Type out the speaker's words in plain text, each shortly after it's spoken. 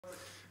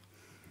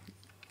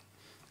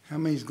How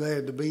many's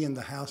glad to be in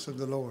the house of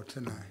the Lord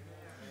tonight?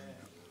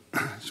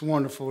 It's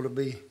wonderful to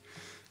be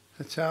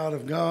a child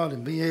of God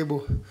and be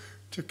able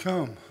to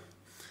come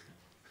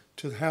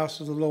to the house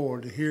of the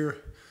Lord,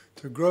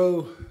 to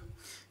grow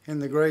in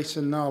the grace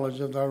and knowledge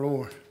of our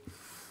Lord.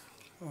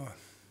 I'm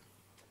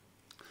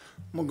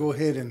going to go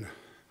ahead and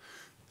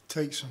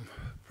take some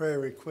prayer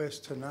requests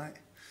tonight.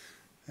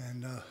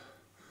 And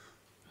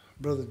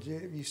Brother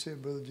Jeff, you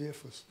said Brother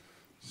Jeff was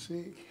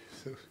sick.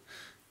 So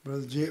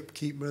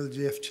keep Brother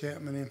Jeff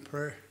Chapman in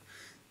prayer.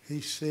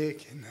 He's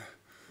sick, and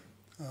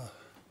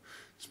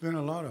it's been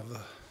a lot of,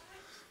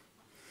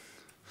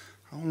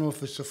 I don't know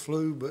if it's a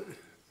flu, but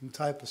the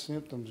type of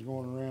symptoms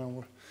going around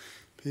where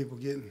people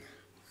getting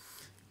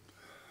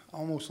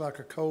almost like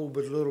a cold,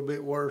 but a little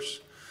bit worse.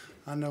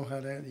 I know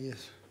how that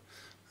is.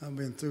 I've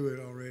been through it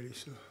already.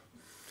 So,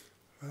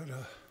 but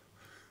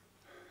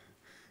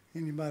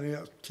anybody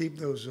else keep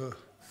those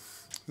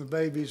the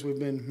babies we've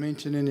been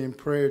mentioning in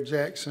prayer,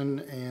 Jackson,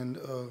 and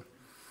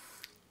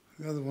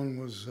the other one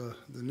was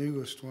the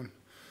newest one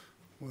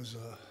was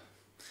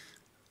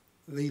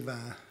Levi.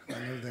 I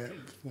know that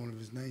was one of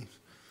his names.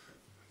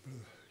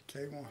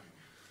 K1.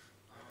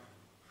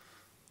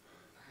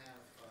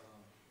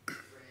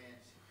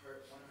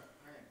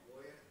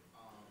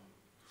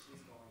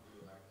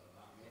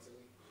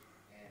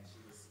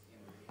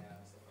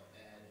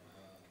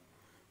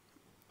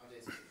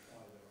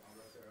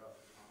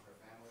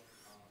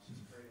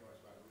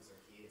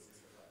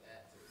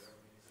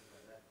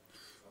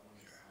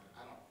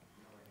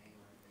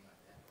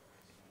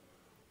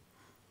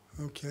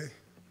 Okay,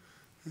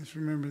 let's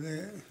remember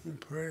that in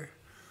prayer.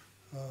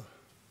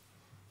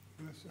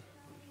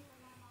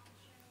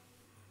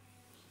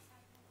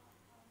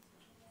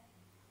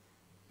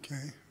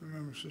 Okay,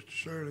 remember Sister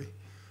Shirley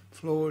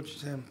Floyd.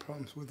 She's having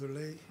problems with her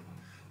leg.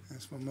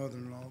 That's my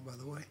mother-in-law, by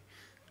the way.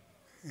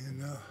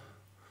 And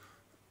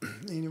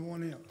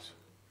anyone else?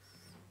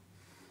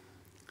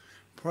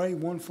 Pray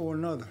one for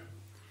another.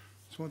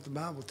 That's what the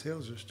Bible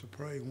tells us, to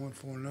pray one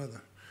for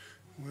another.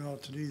 We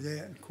ought to do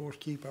that. And of course,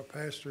 keep our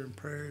pastor in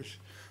prayers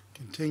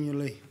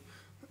continually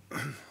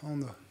on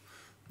the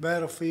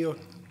battlefield,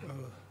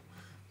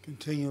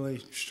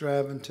 continually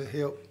striving to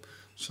help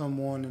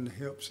someone and to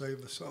help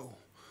save a soul.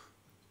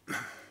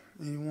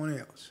 Anyone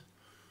else?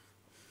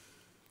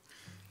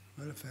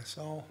 But if that's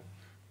all,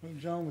 Brother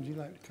John, would you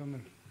like to come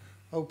and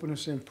open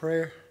us in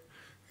prayer?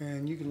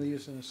 And you can lead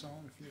us in a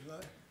song if you'd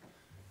like.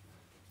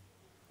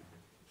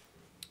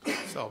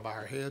 Let's all bow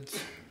our heads.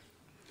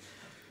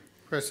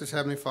 Precious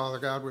Heavenly Father,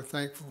 God, we're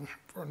thankful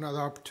for another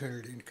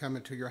opportunity to come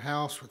into your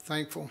house. We're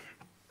thankful,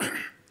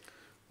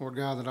 Lord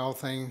God, that all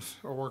things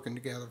are working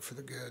together for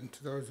the good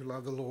to those who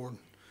love the Lord,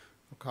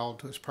 are called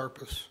to his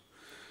purpose.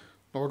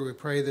 Lord, we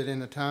pray that in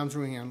the times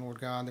we're in, Lord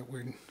God, that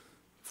we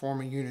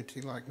form a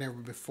unity like never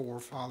before,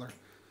 Father.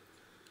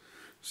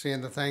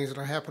 Seeing the things that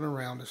are happening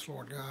around us,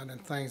 Lord God,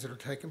 and things that are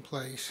taking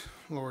place,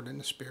 Lord, in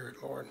the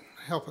Spirit, Lord.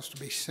 Help us to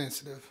be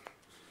sensitive,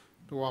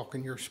 to walk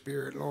in your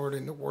Spirit, Lord,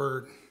 in the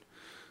Word,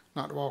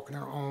 not to walk in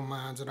our own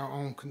minds and our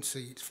own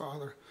conceits,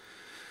 Father.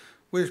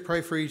 We just pray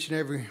for each and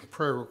every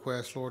prayer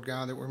request, Lord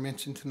God, that were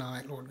mentioned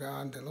tonight, Lord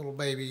God, the little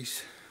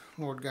babies,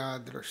 Lord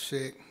God, that are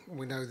sick.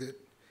 We know that,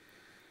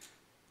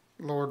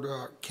 Lord,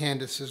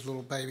 Candace's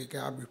little baby,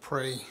 God, we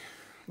pray,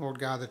 Lord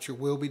God, that your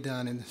will be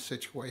done in this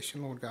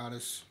situation, Lord God,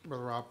 as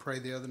Brother Rob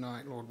prayed the other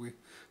night, Lord, we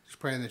just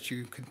praying that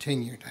you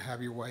continue to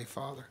have your way,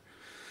 Father.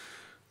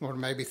 Lord,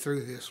 maybe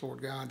through this,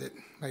 Lord God, that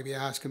maybe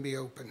eyes can be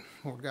open,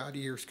 Lord God,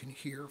 ears can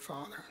hear,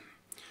 Father.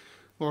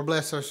 Lord,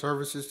 bless our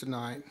services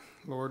tonight.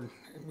 Lord,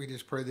 we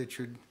just pray that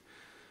you'd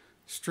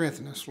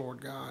strengthen us, Lord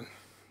God,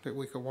 that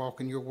we could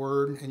walk in your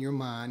word and your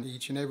mind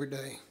each and every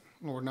day.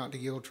 Lord, not to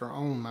yield to our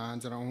own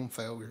minds and our own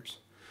failures.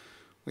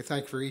 We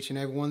thank you for each and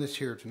every one that's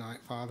here tonight,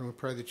 Father. We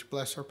pray that you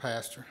bless our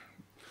pastor.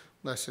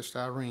 Bless Sister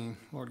Irene,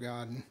 Lord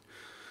God, and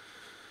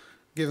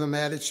give him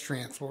added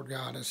strength, Lord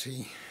God, as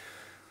he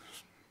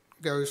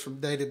goes from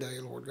day to day,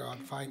 Lord God,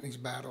 fighting these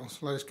battles.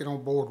 Let us get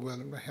on board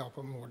with him to help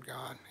him, Lord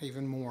God,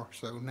 even more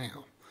so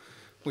now.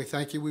 We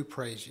thank you, we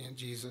praise you in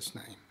Jesus'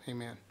 name.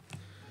 Amen.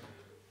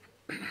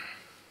 It's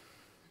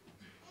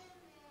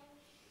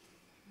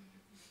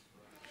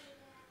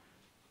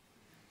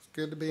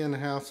good to be in the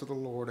house of the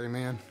Lord,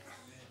 amen.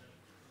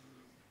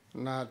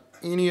 Not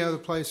any other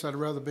place I'd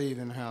rather be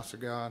than the house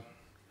of God.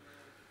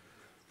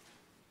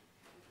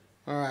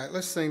 All right,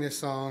 let's sing this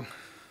song.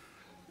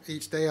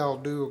 Each day I'll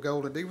do a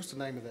golden deed. What's the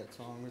name of that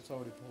song? It's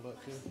already pulled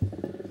up too.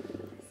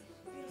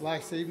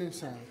 Life's Evening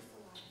Sun.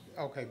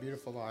 Okay,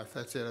 Beautiful Life.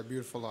 That's it, A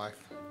Beautiful Life.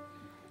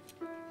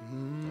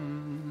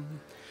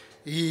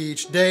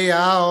 Each day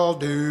I'll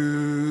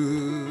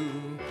do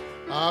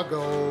a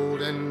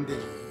golden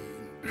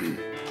deed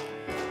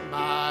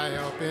by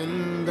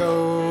helping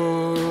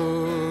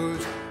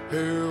those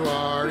who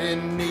are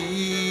in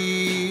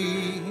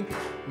need.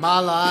 My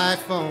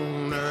life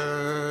on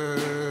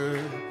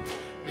earth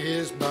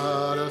is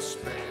but a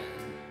span,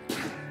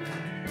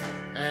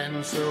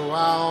 and so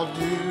I'll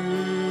do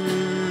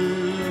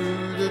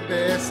the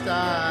best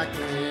I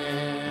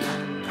can.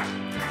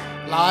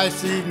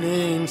 Life's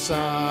evening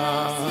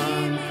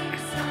sun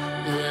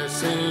is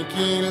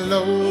sinking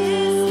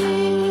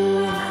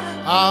low.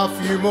 A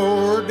few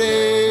more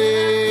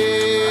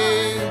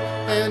days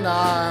and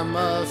I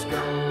must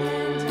go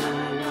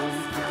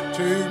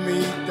to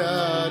meet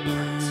the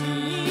deeds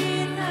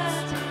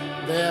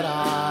that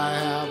I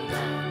have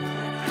done,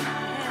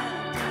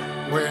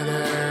 where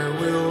there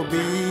will be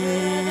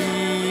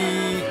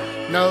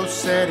no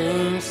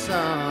setting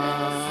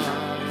sun,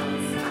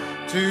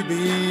 to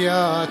be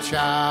a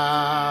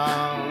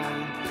child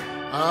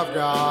of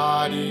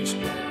God each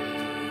day.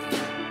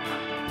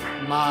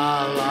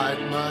 My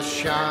light must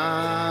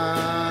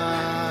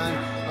shine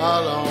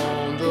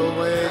along the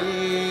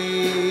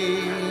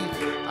way.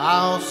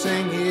 I'll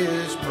sing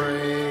His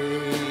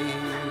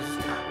praise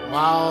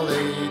while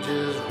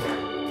ages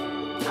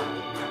roll,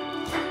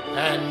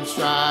 and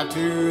strive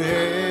to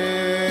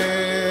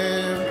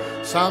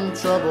help some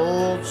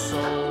troubled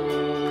soul.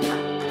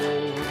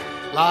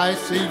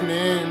 Life's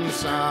evening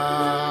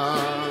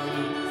sun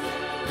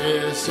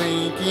is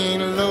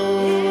sinking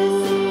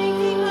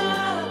low.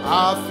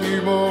 A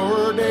few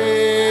more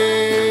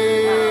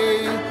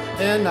days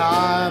and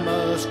I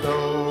must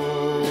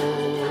go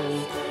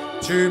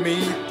to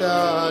meet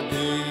the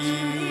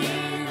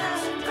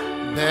deeds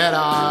that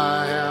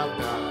I have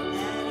done,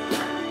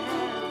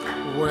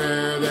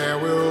 where there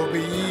will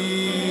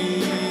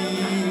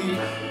be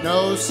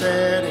no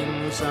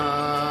setting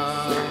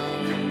sun,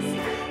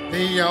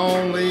 the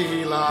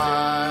only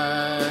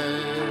life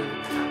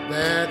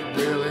that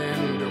will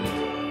endure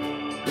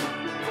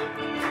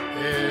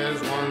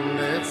is one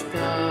that's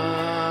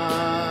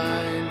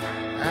kind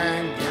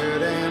and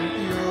good and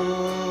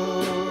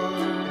pure.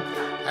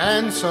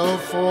 And so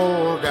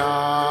for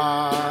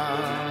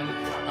God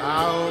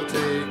I'll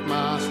take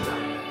my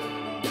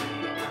stand.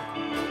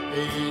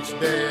 Each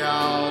day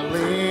I'll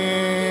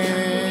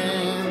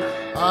lend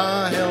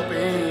a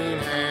helping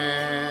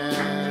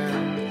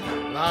hand.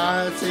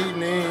 Life's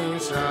evening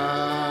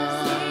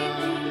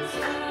sun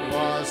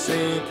was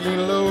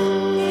sinking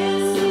low.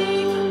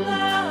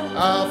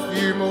 A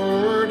few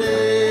more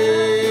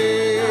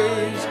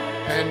days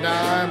and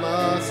I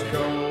must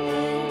go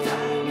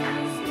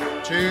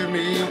to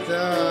meet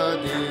the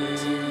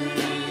deeds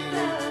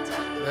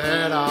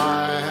that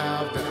I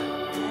have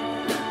done,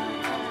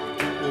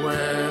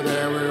 where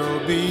there will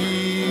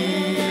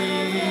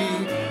be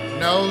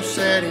no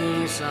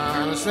setting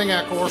sun. Let's sing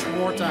that chorus one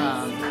more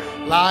time.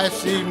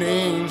 Life's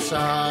evening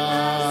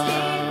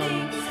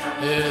sun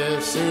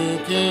is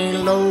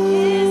sinking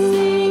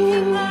low.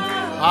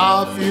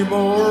 A few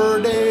more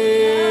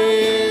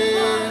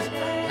days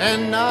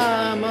and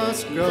I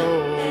must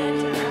go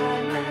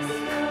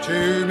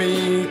to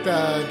meet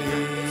the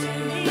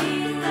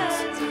deeds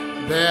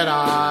that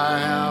I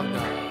have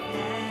done,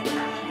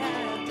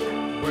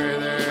 where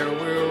there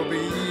will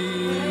be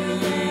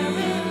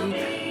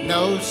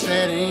no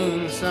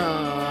setting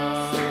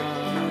sun.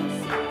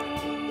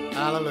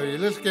 Hallelujah.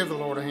 Let's give the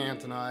Lord a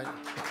hand tonight.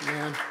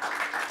 Amen.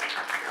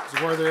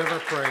 He's worthy of our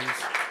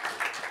praise.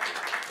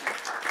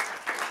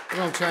 We're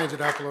going to change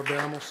it up a little bit.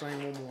 I'm going to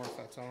sing one more if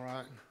that's all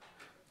right.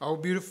 Oh,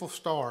 beautiful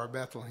star of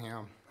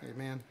Bethlehem.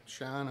 Amen.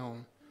 Shine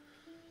on.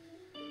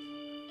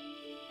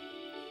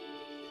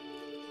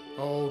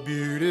 Oh,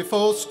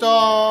 beautiful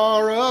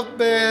star of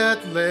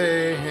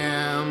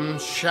Bethlehem,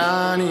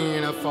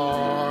 shining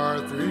afar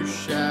through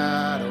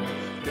shadow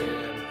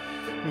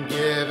dead,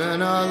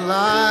 giving a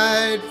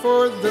light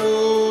for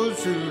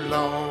those who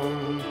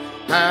long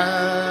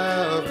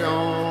have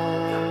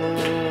gone,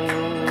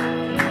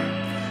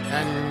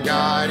 and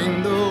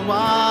guiding the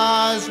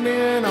wise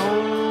men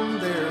on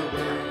their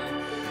way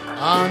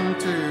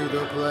unto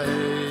the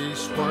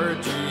place where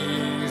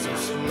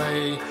Jesus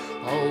lay.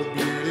 Oh,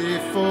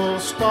 beautiful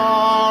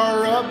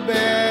star of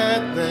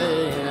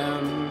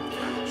Bethlehem,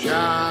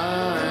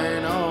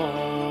 shine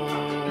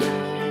on.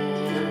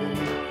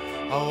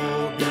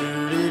 Oh,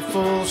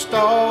 beautiful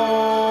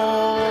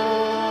star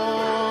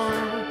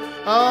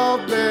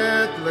of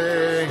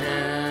Bethlehem,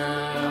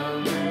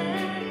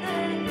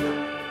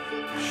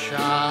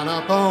 shine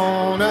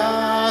upon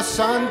us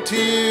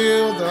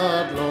until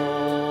the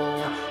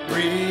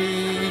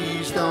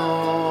glory's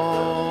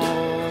dawn.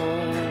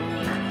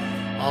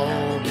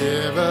 Oh,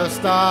 give us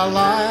thy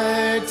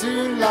light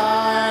to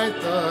light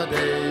the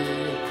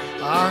day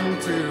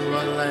unto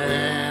a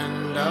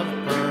land of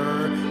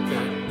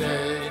perfect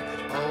day.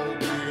 Oh,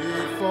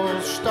 beautiful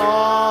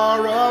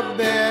star of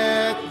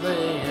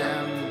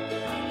Bethlehem,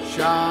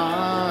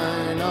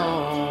 shine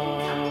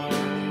on.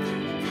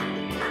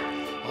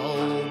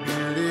 Oh,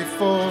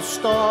 beautiful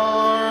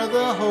star,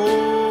 the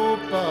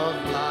hope of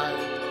light,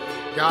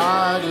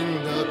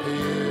 guiding the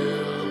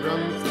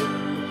pilgrim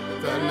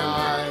through the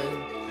night,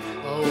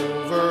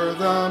 over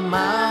the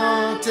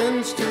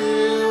mountains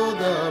till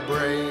the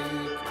break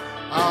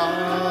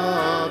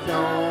of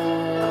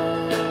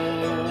dawn,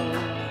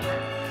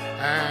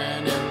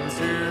 and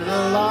into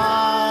the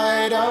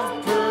light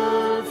of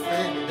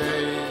perfect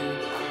day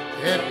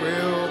it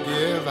will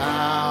give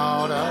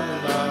out a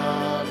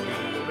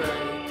lovely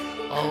ray.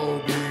 Oh,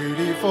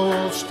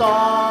 beautiful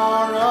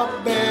star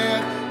of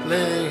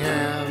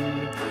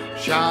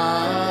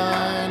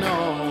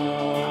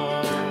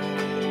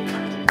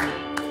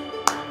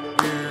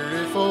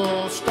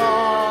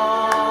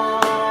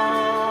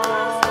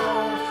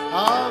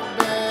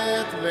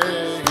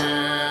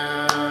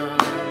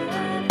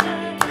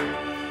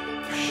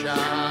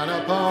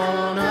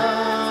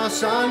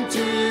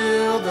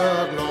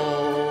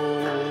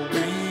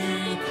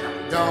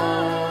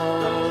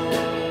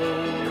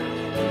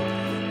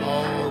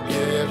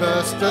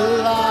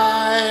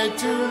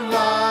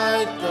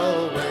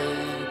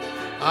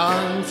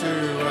unto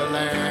a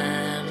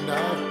land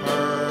of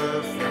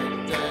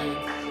perfect day.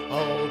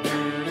 Oh,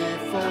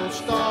 beautiful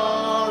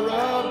star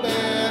of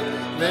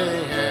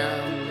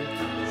Bethlehem,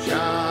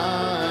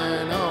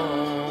 shine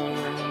on.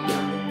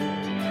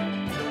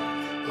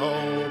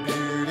 Oh,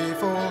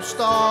 beautiful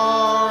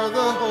star,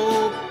 the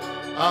hope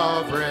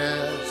of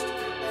rest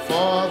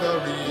for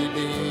the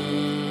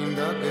redeemed,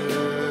 the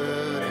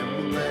good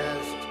and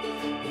blessed.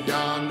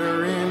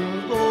 Yonder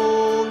in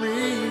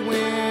glory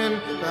when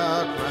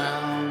the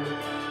crown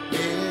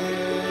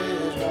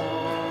is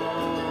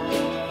won.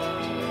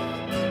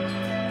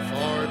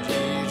 For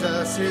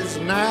Jesus is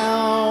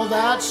now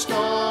that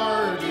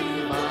star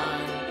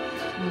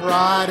divine,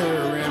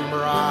 brighter and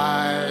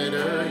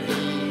brighter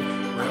he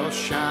will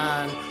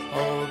shine.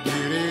 Oh,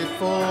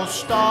 beautiful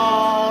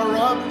star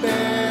of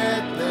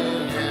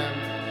Bethlehem,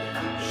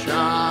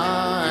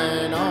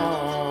 shine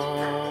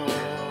on.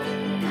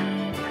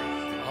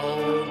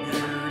 Oh,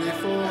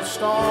 beautiful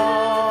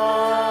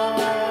star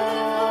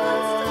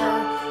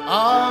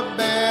of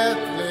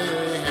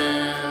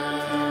Bethlehem,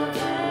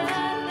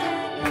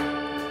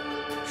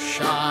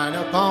 shine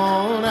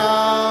upon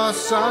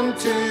us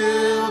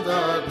until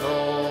the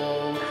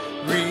glory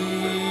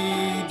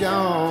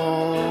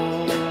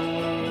dawn.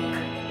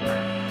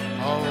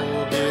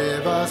 Oh,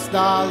 give us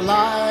the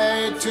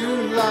light to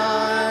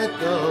light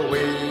the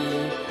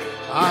way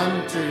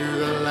unto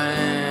the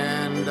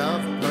land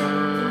of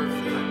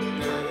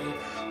perfect day.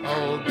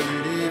 Oh,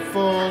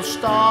 beautiful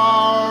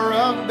star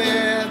of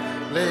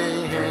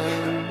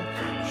Bethlehem,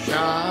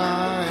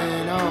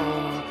 shine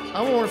on.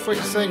 I wonder if we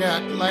can sing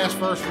that last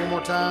verse one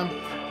more time.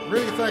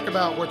 Really think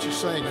about what you're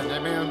singing,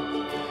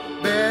 amen.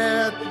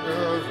 Beth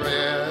of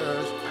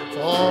rest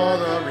for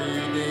the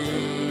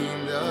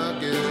redeemed, the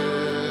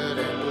good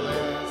and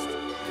blessed.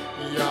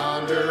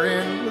 Yonder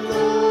in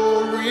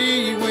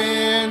glory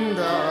when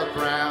the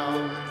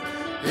crown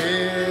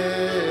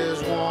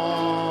is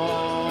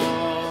won.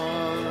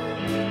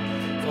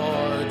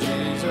 For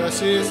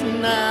Jesus is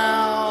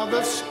now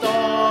the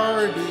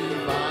star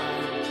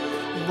divine,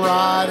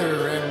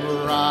 brighter and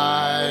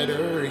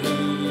brighter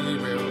he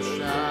will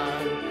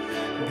shine.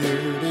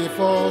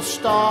 Beautiful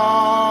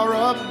star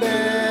of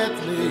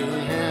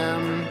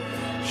Bethlehem,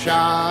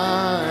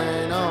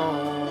 shine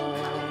on.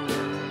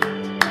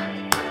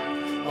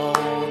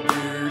 Oh,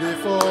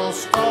 beautiful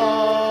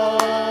star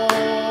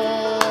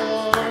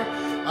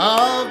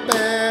of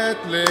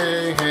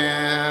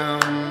Bethlehem,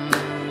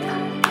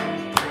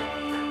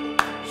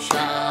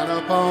 shine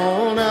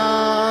upon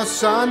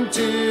us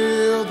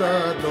until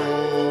the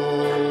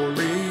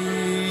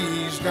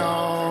glory's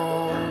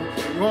dawn.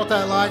 You want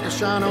that light to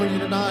shine on you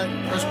tonight?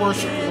 Let's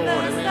worship the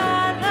Lord,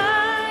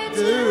 amen.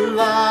 To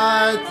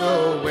light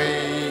the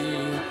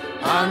way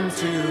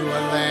unto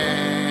a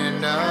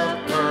land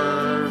of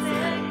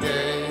perfect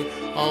day.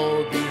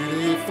 Oh,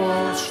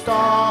 beautiful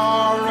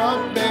star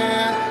of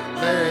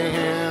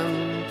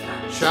Bethlehem,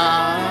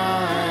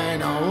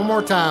 shine on. One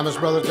more time as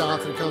Brother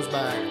Jonathan comes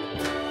back.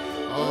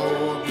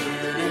 Oh,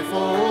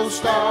 beautiful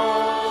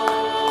star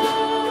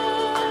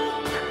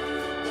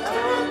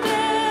of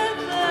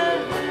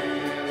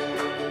Bethlehem,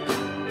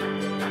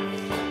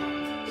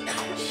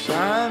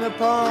 Shine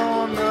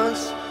upon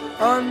us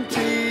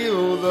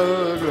until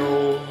the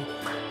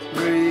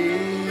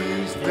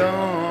glory's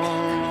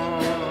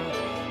dawn.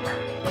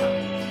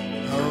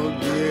 Oh,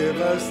 give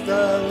us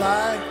the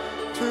light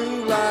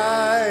to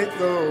light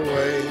the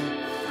way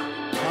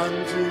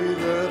unto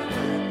the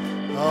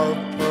end of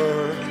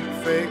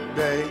perfect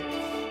day.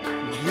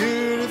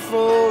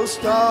 Beautiful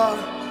star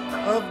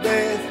of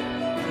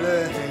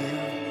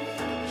Bethlehem,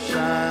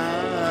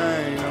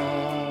 shine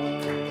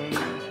on.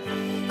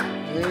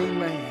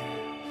 Amen.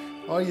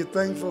 Are you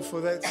thankful for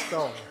that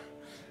star?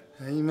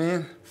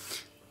 Amen.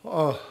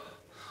 I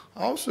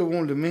also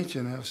wanted to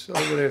mention, I was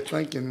over there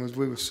thinking as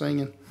we were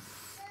singing,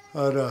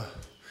 but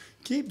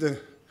keep the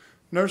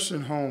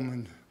nursing home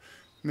and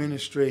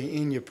ministry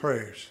in your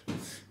prayers.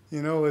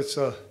 You know, it's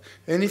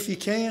and if you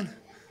can,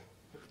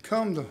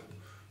 come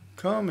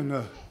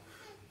and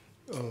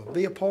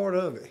be a part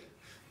of it.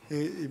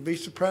 You'd be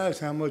surprised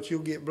how much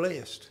you'll get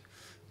blessed.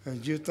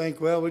 And you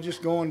think, well, we're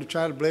just going to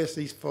try to bless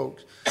these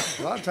folks.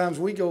 A lot of times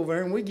we go over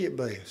there and we get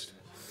blessed,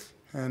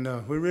 and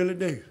we really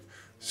do.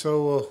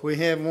 So we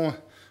have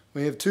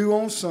two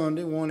on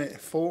Sunday, one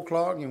at 4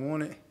 o'clock and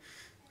one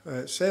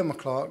at 7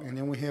 o'clock, and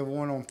then we have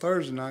one on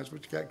Thursday nights,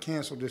 which got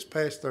canceled this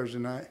past Thursday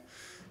night.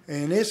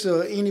 And it's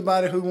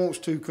anybody who wants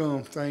to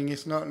come thing.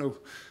 It's not no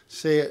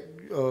set.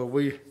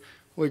 We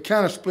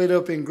kind of split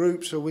up in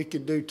groups so we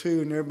could do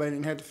two, and everybody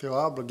didn't have to feel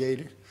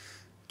obligated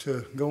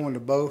to go into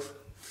both.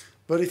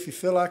 But if you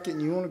feel like it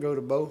and you want to go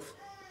to both,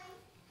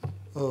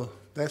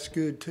 that's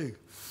good too.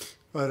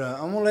 But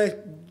I'm going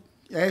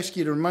to ask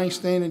you to remain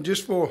standing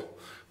just for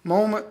a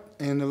moment.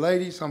 And the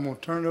ladies, I'm going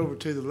to turn it over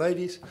to the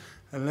ladies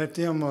and let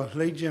them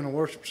lead you in a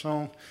worship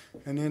song.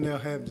 And then they'll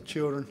have the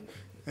children.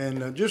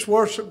 And just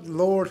worship the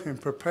Lord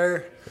and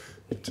prepare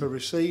to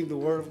receive the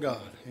Word of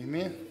God.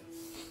 Amen.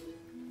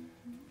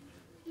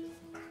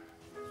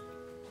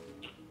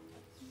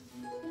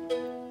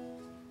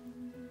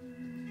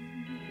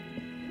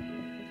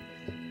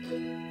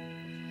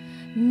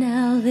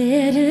 Now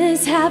let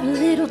us have a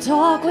little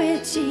talk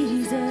with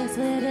Jesus.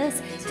 Let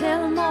us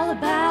tell him all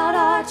about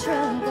our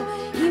trouble.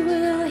 He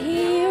will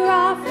hear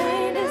our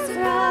faintest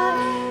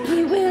cry.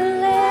 He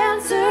will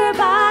answer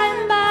by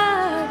and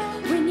by.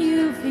 When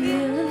you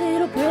feel a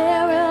little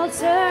prayer well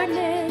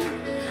turning,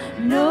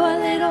 know a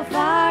little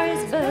fire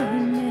is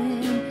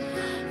burning.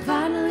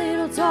 Find a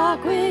little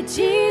talk with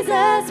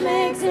Jesus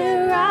makes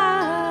it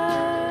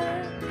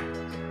right.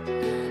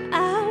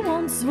 I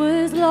once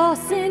was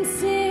lost in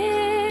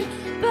sin,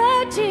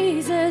 but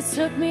Jesus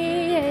took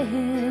me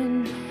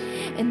in.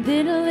 And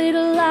then a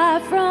little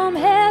light from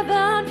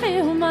heaven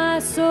filled my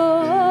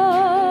soul.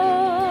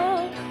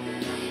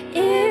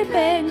 It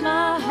begged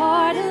my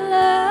heart in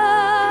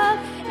love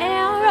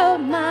and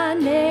wrote my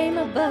name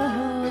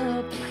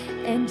above.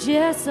 And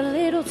just a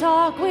little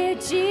talk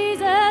with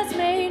Jesus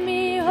made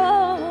me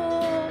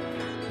whole.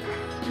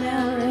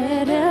 Now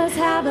let us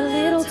have a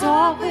little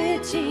talk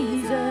with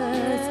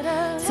Jesus.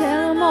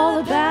 Tell him all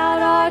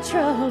about our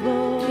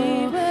trouble.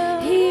 He will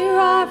hear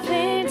our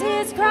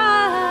faintest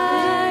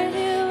cry.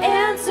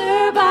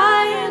 Answer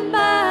by and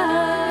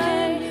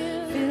by.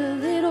 Feel a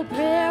little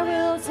prayer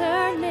will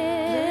turn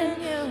in.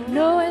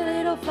 Know a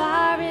little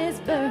fire is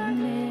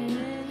burning.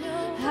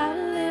 Have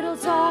a little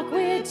talk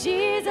with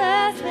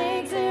Jesus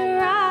makes it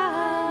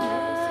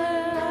right.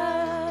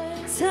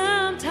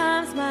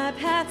 Sometimes my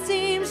path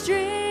seems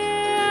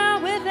drear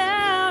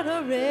without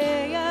a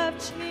ray of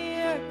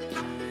cheer.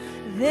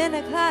 Then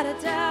a cloud of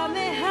doubt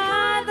may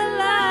hide the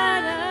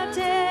light of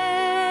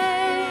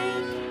day.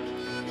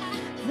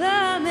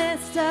 The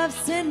mist of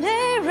sin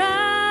may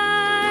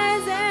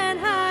rise and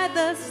hide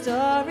the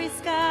starry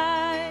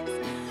skies.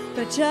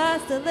 But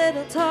just a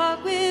little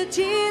talk with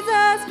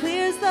Jesus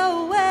clears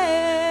the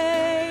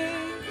way.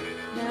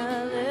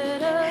 Now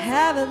let us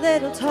have a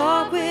little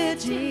talk with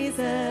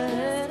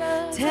Jesus.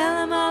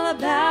 Tell him all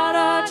about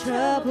our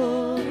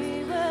trouble.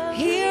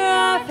 Hear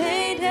our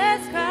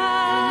faintest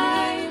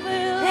cry.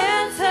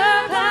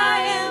 Answer by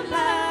and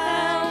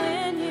by.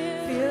 When you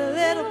feel a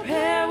little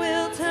prayer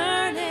will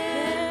turn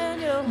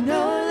in.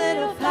 Know a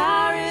little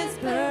fire is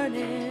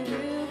burning.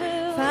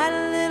 Find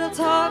a little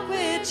talk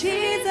with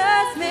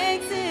Jesus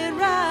makes it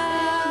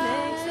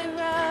right. Makes it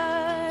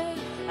right.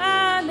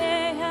 I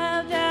may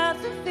have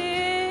doubts and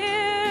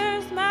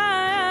fears.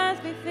 My eyes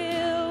be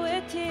filled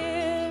with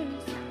tears.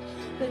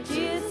 But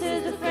Jesus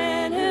is the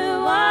friend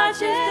who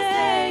watches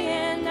day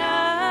and night.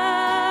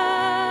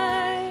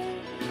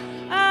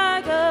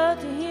 I go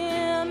to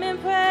him in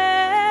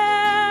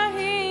prayer.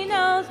 He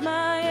knows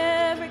my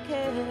every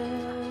care.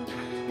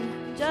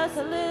 Just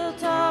a little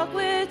talk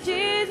with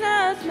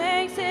Jesus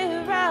makes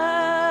it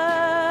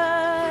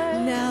right.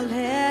 Now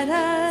let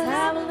us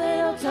have a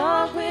little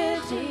talk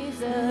with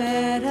Jesus.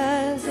 Let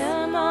us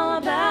tell him all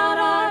about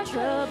our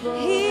trouble.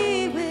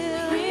 He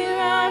will hear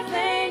our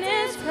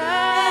faintest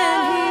cry.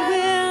 And he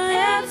will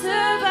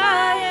answer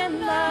by and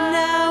by.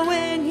 Now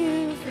when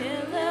you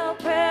feel a little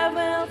prayer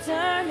will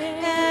turn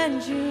in,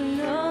 and you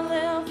know a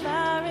little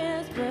fire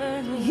is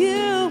burning,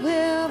 you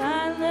will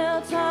find a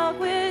little talk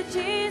with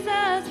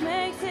Jesus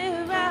makes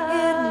it right.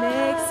 It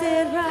makes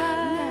it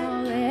right.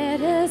 Now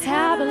let us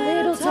have a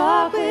little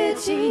talk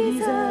with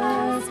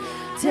Jesus.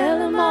 Tell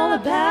him all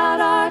about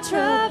our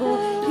trouble.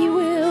 He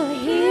will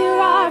hear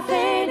our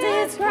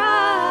faintest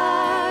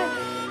cry.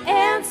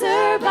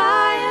 Answer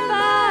by and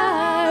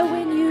by.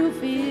 When you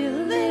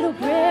feel a little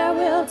prayer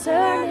will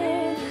turn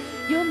in,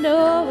 you'll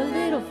know a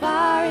little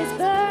fire is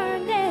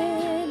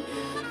burning.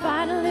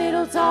 Find a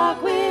little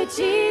talk with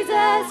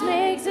Jesus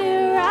makes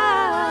it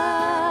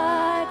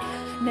right.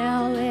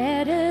 Now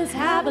let us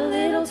have a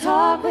little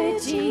talk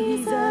with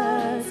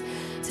Jesus.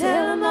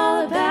 Tell him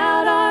all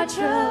about our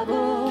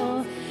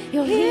trouble.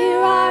 He'll hear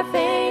our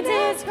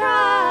faintest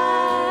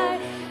cry.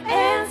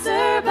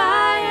 Answer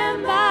by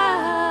and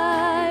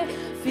by.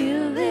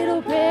 Feel a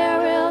little prayer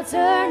will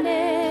turn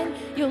in.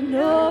 You'll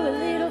know a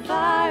little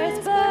fire is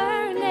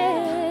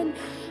burning.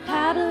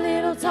 Have a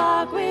little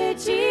talk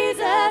with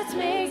Jesus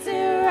makes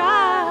it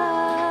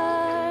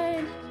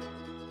right.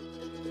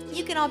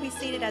 You can all be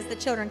seated as the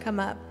children come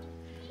up.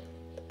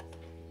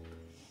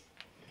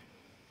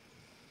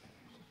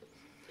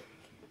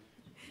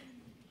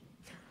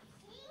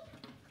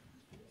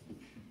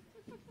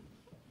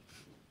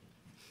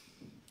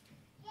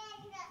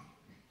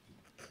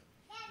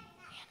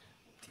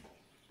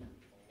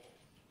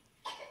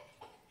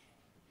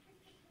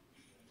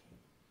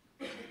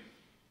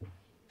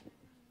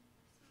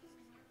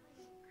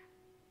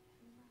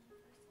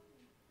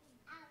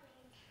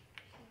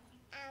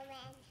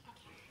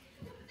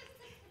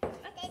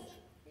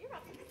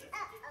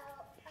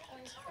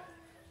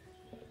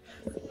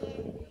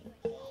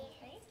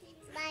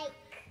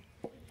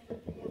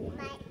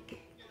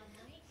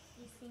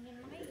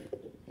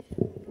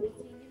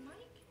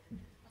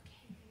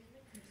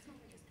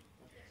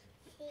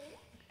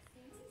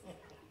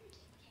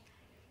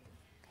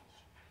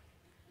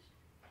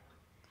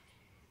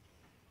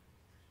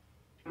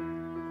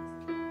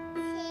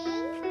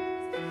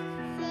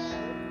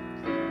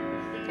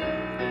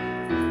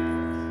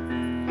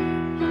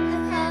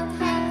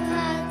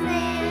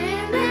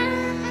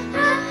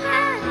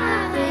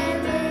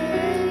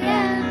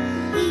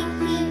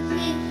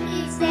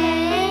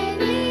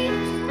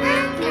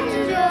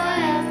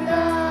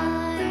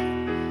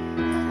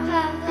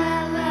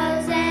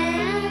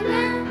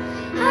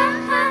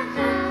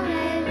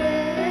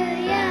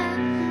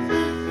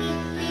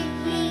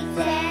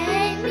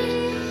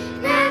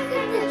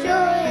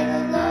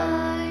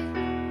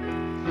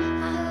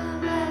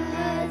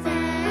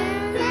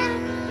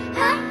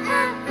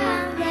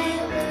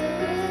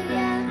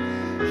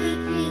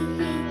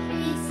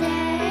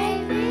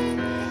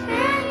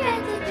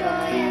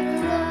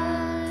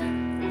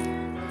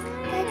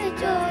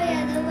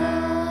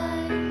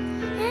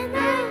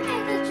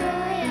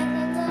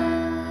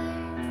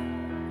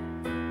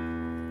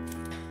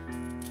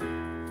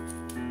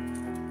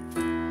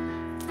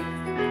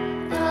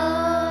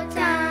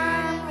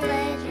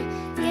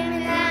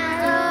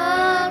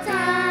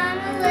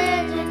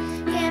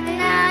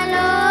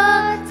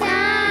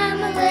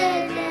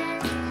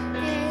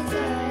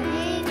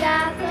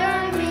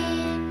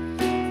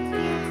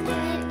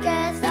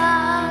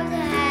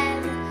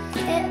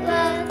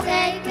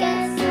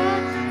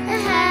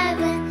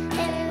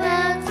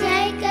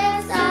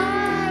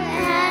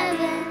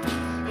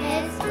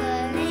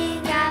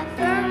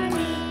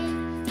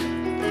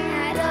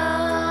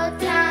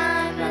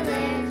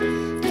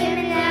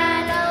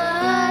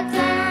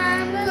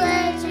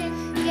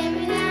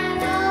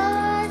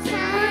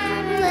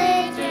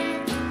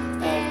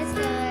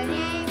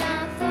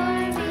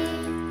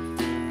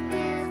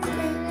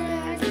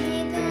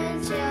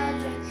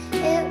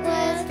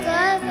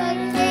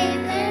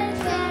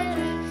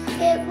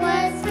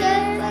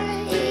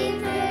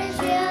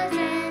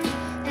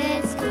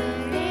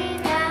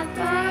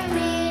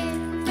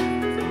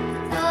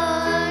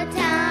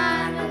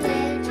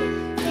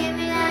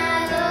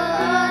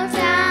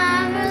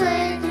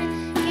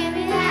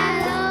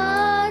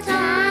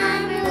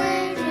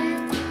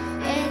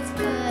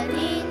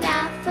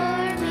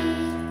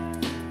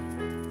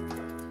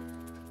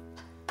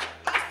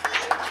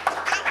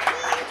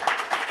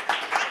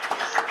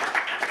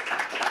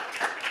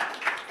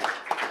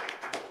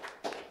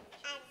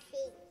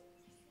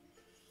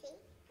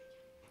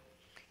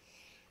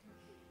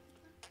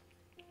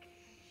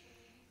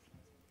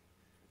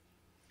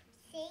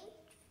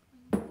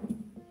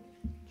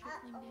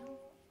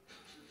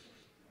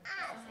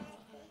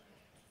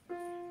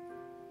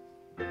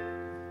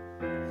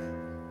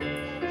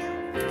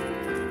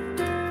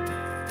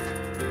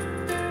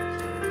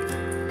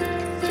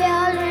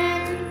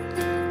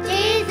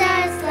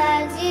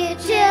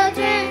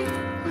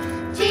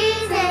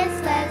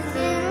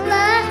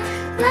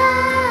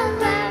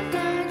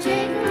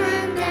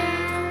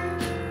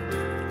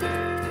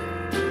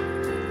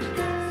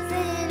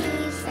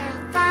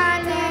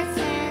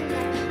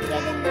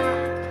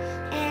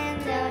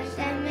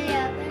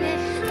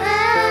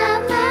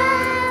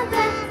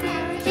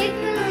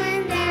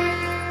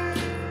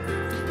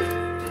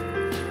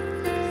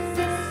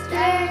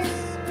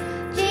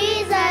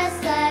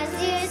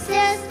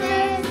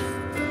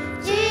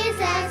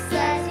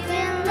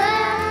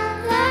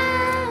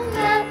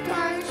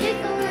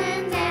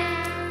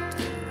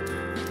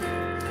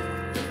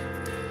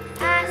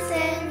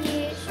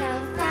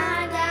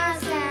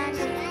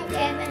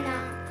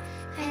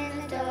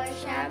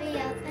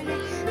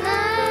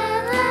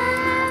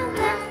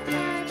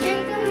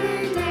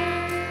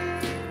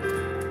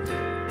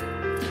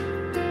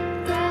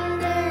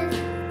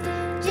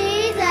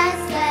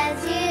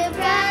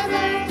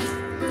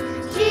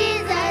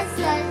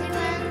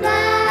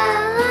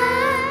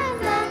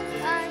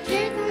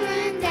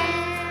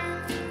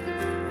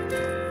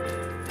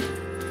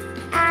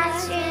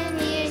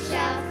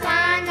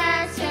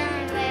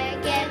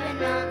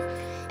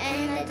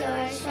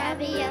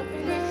 be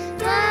opening.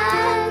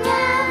 Love,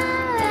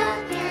 love,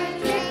 love,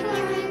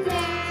 trickling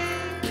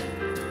down.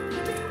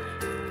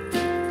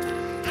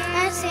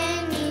 Ask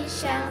and ye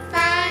shall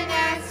find,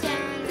 ask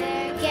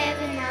yonder,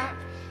 giving up,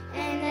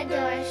 and the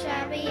door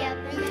shall be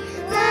opening.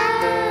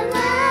 Love,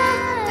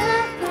 love,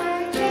 love,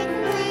 come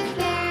trickling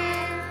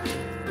down.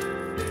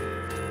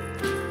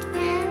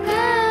 And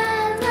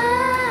love,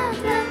 love,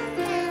 love,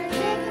 come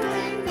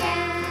trickling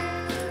down.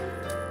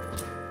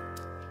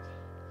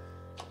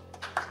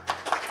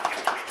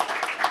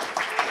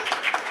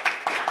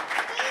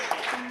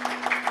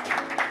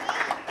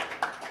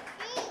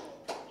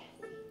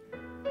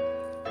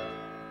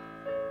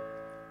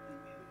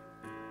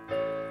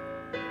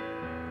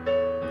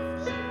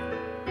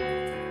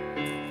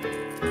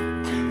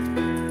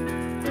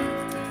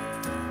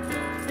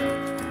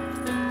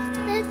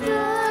 The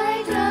joy,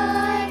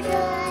 joy,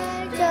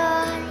 joy,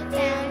 joy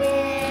down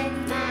in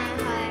my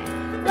heart.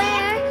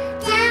 Where?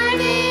 Down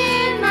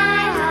in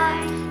my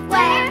heart.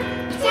 Where?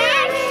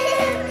 Down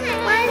in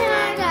my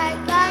heart. I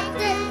got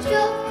the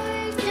joy,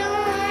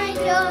 joy,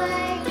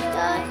 joy,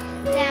 joy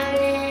down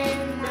in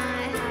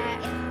my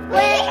heart.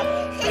 Where?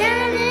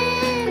 Down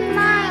in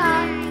my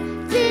heart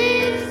to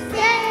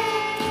stay.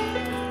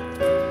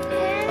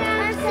 And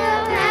I'm so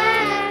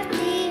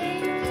happy,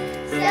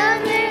 so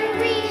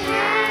very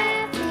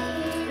happy.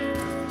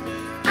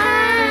 I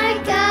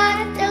got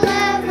the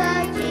love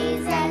of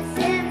Jesus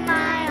in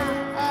my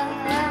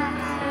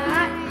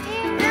heart.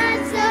 And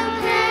I'm so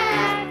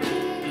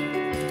happy,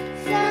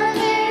 so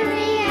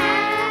very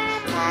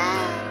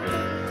happy.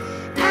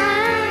 I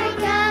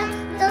got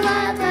the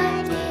love of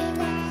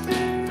Jesus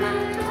in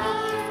my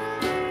heart.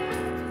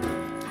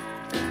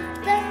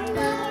 The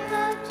love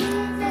of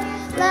Jesus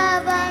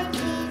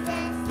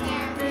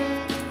down in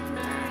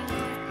my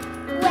heart.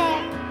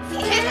 Where?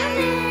 Down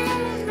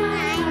in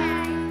my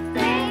heart.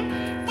 Where?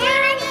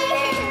 Down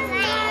in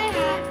my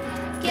heart.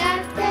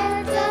 Got the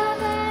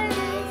love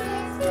of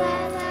Jesus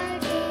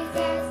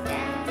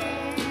down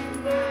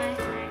in my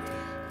heart.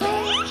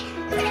 Where?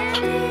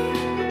 Down in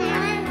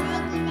my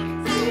heart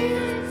to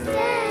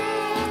stay.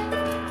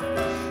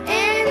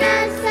 And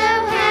I'm so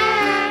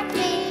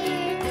happy,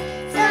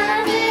 so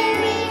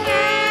very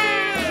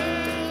happy.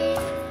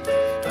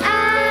 I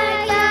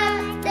got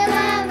the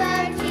love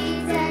of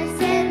Jesus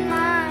in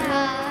my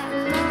heart.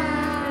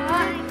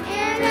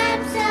 And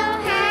I'm so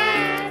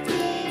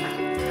happy,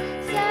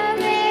 so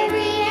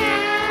very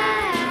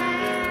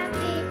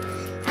happy.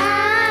 I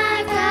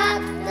got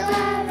the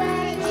love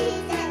of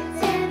Jesus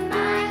in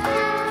my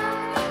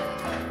heart.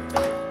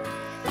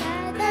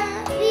 The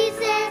peace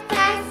that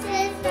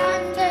passes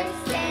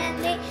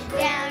understanding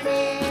down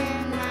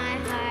in my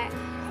heart.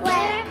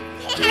 Where?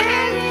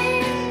 Down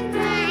in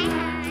my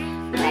heart.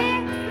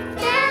 Where?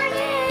 Down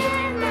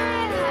in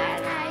my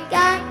heart. I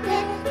got the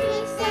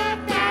peace that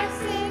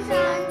passes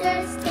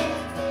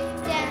understanding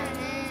down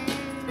in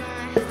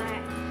my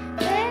heart.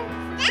 Where?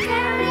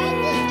 Down in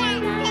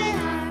my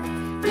heart.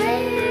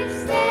 Please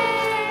stay.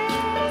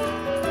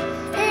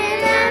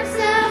 And I'm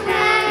so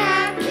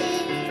happy,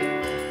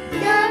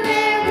 so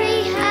very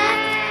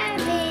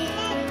happy.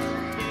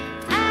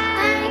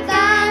 I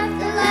got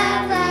the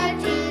love of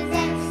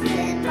Jesus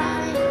in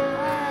my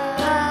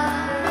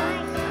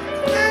heart.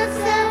 I'm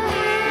so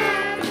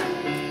happy,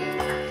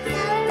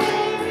 so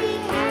very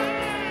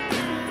happy.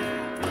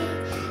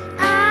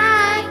 I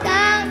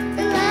got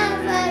the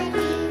love of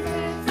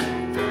Jesus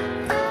in my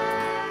heart.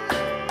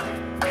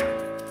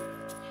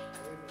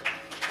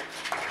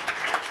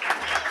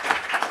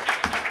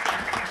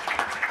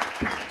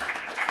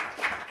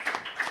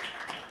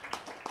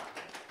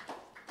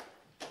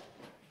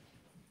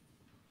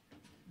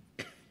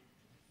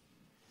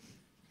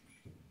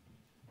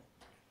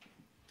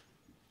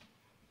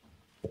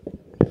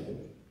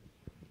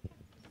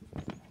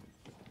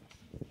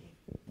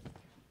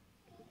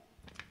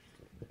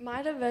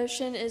 My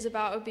devotion is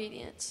about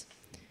obedience.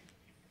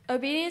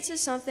 Obedience is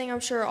something I'm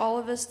sure all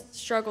of us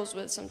struggles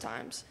with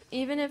sometimes,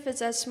 even if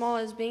it's as small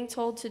as being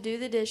told to do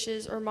the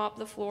dishes or mop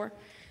the floor.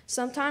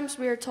 Sometimes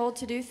we are told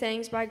to do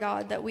things by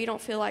God that we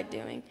don't feel like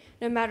doing.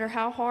 No matter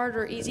how hard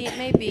or easy it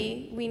may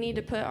be, we need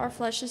to put our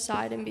flesh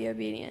aside and be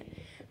obedient.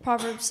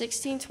 Proverbs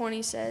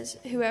 16:20 says,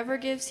 "Whoever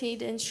gives heed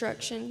to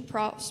instruction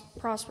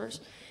prospers,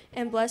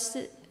 and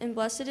blessed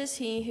is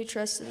he who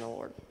trusts in the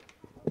Lord."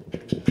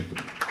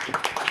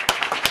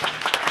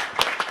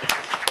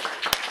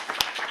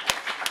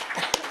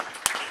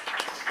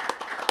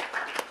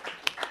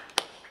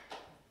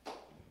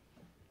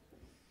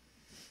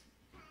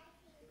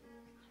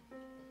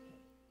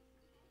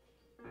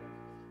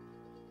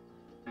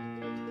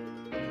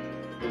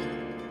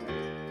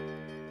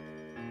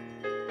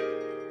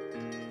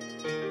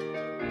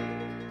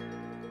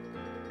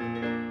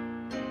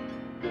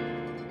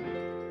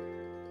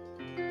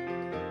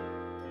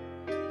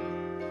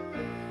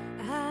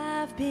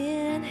 I've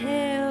been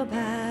held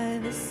by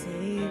the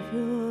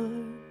Savior.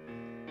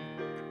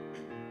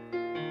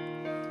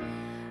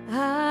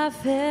 I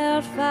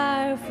felt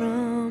fire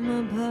from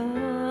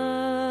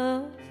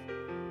above.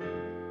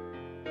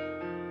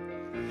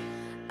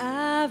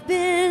 I I've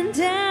been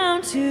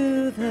down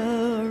to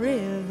the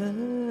river.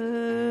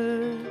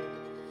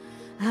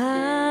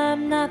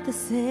 I'm not the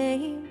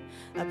same,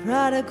 a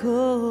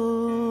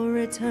prodigal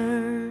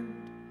returned.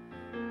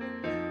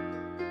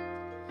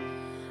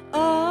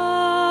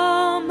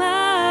 All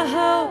my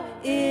hope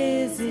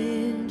is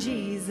in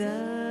Jesus.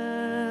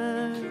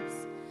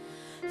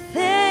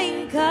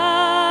 Thank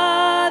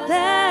God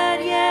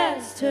that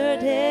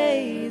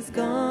yesterday's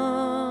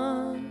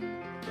gone.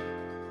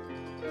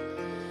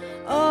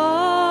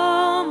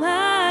 All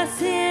my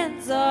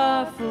sins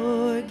are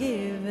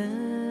forgiven.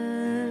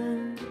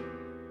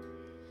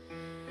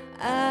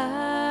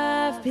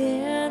 I've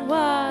been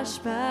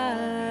washed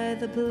by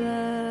the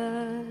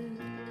blood.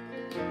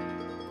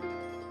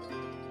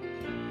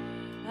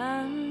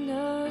 I'm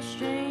no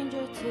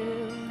stranger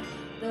to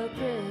the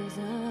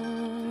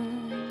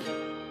prison.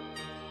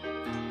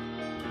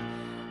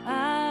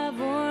 I've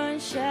worn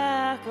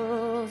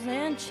shackles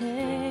and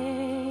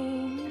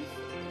chains.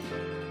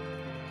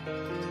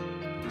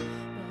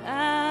 But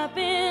I've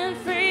been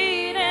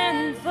freed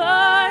and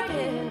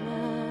forgiven.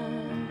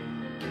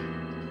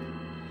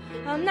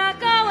 I'm not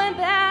going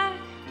back.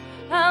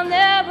 I'll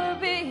never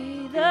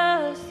be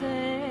the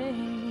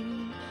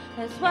same.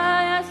 That's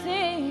why I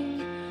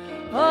sing.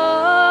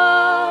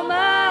 Oh,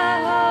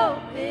 my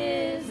hope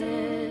is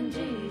in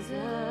Jesus.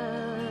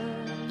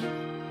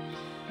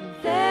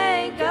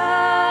 Thank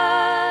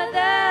God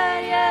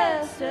that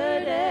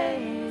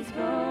yesterday's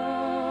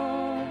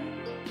gone.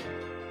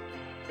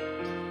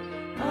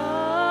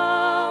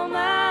 All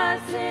my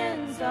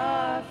sins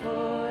are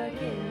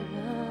forgiven.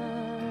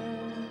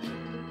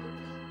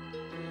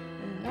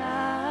 And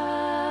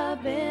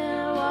I've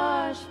been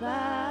washed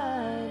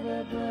by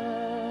the blood.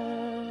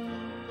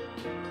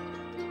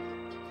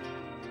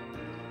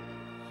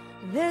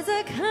 There's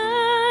a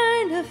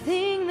kind of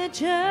thing that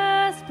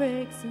just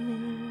breaks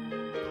me,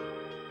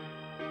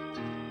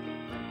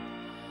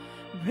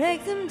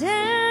 breaks him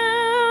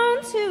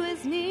down to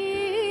his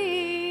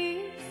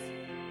knees.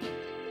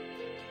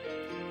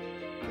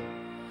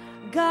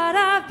 God,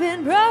 I've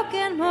been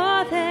broken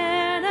more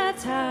than a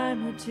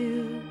time or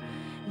two.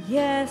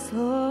 Yes,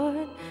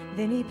 Lord.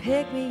 Then he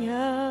picked me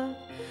up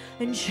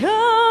and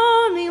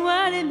showed me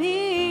what it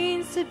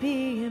means to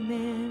be a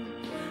man.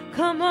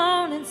 Come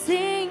on and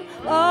sing.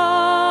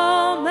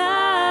 All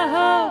my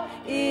hope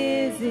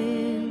is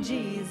in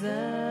Jesus.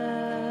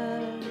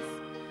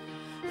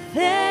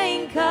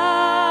 Thank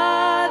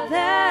God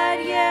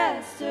that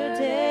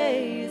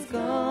yesterday's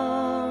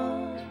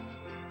gone.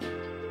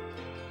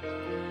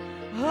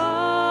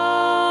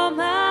 All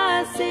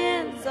my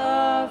sins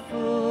are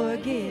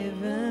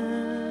forgiven.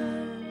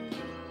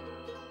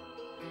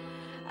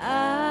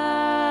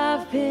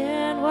 I've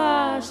been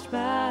washed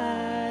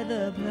by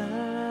the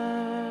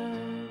blood.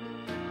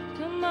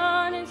 Come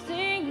on and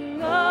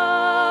sing.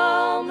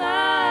 All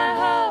my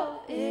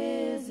hope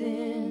is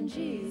in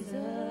Jesus.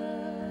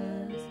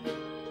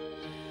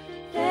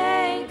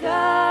 Thank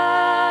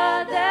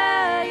God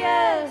that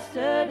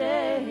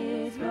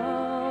yesterday's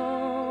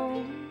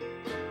gone.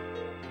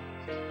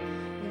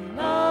 And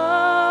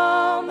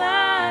all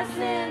my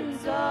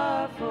sins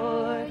are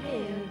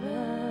forgiven.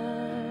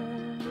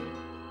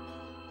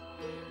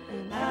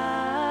 And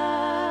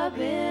I've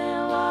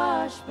been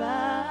washed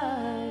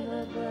by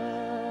the blood.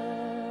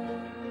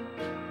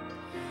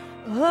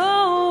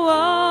 Oh,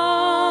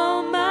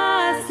 all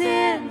my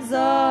sins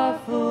are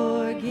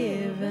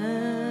forgiven.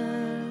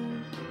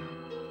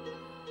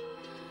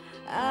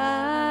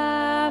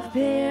 I've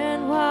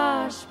been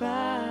washed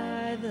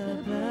by the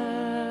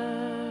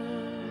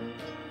blood.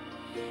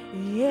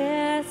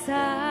 Yes,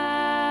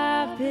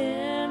 I've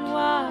been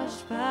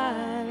washed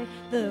by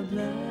the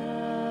blood.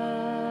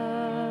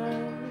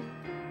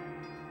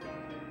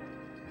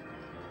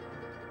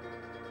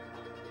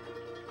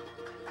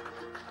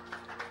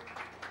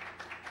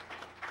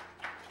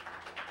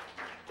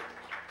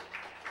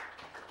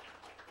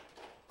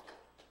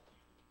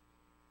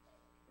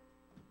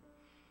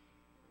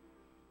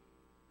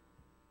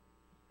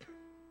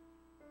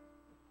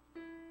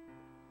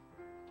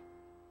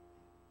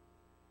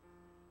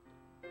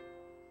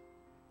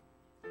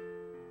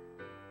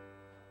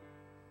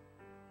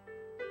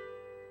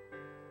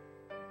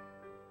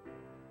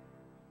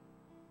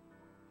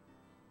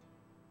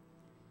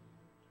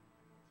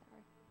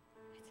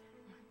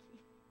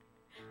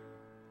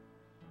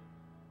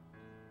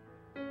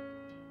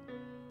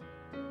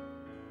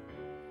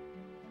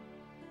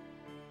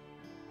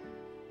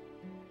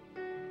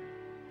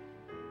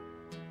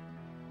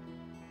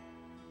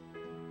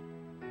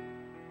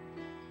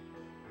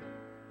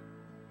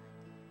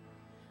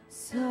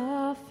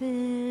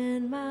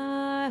 Soften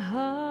my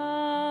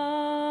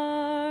heart,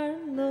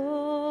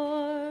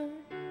 Lord.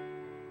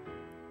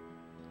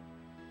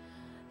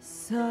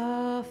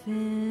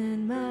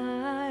 Soften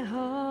my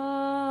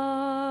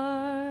heart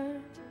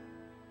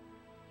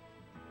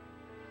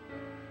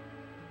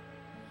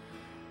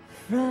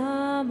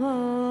from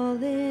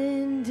all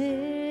indifference.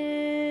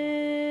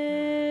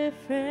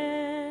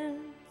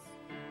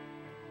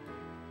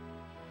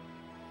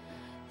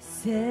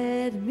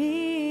 Set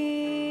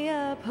me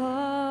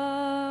apart.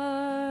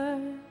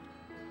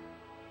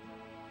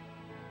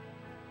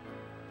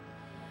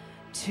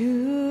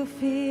 to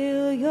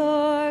feel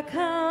your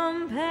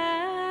compassion,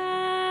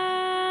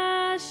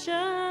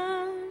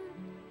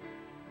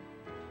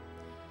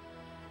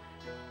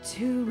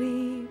 to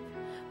weep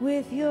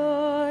with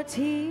your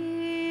tears.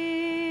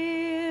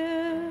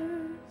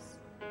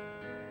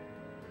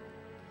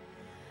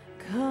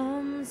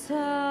 Come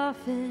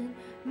soften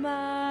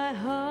my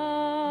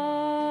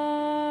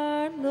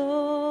heart,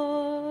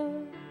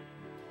 Lord.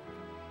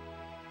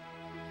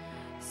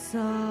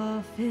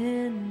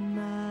 Soften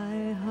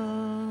my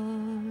heart.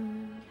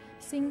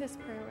 Sing this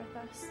prayer with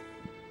us.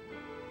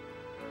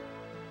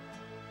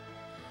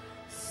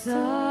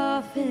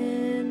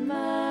 Soften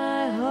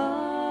my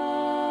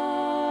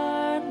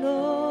heart,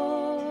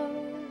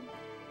 Lord.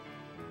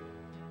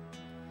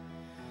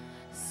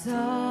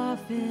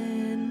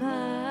 Soften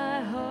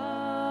my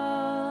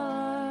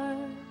heart.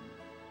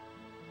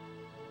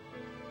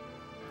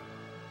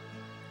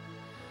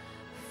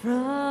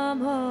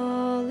 From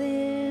all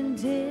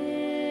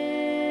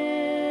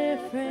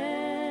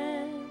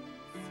indifference,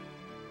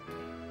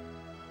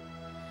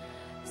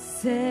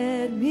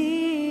 set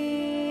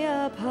me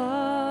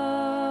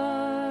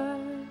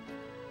apart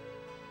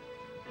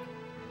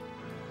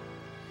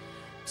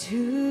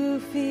to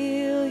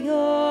feel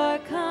your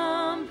compassion,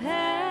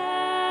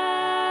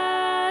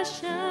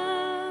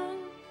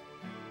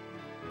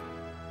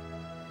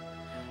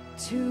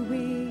 to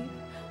weep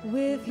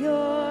with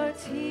your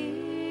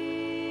tears.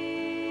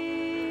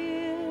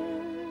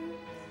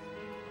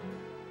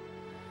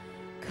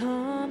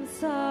 Come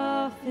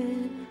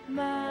soften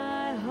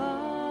my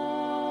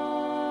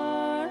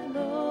heart,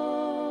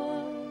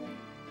 Lord.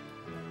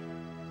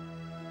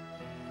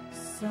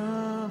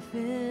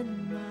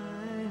 Soften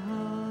my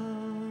heart.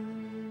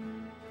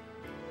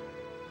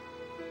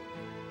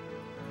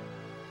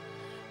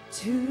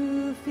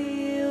 To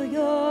feel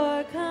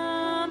your compassion,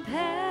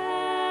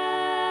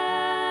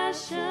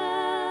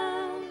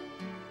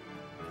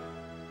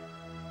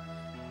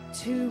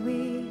 to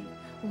weep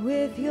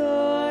with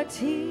your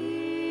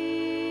tears.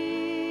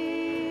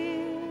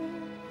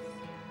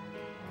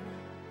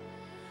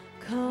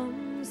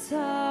 Come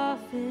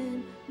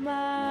soften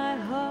my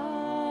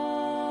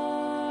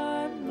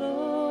heart,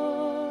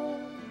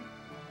 Lord.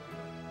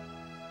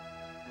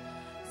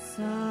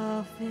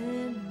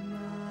 Soften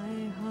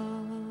my heart.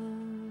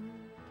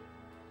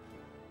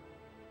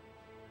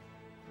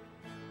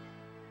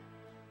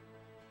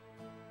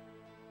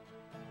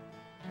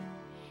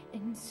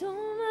 And so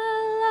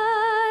my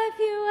life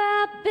you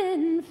have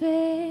been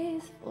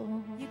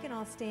faithful. You can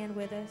all stand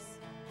with us.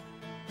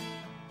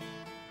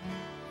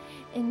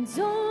 And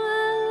all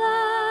my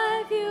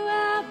life you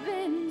have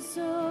been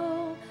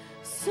so,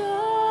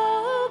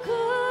 so good.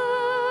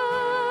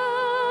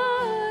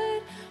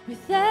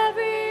 With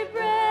every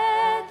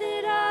breath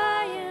that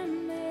I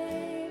am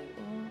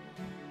able,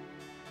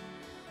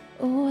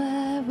 oh,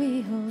 I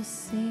will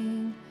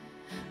sing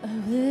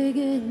of the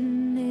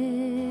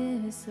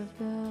goodness of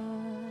God.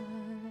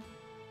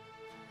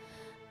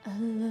 I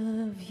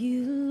love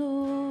you,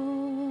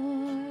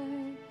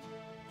 Lord.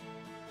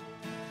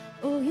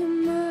 Oh, your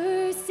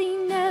mercy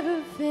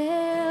never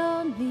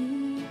failed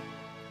me.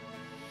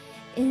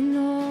 In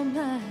all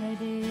my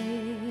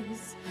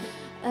days,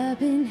 I've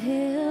been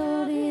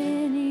held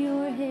in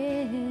your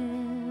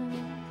hand.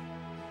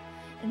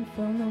 And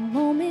from the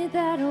moment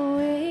that I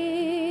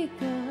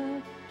wake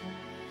up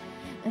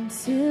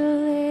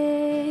until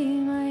lay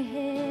my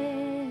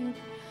head,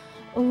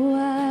 oh,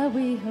 I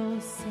will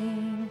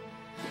sing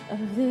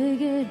of the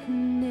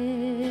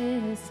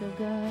goodness of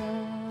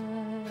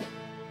God.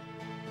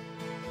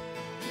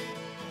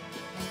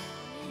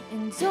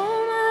 And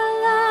all my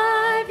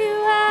life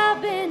you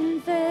have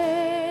been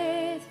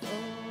faithful.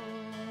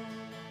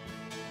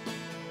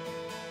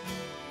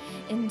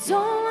 And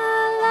all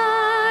my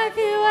life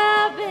you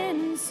have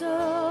been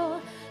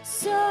so,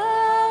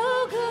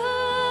 so good.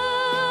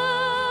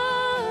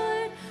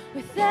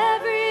 With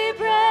every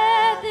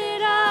breath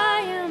that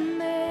I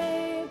am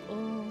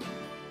able,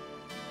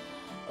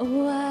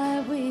 oh,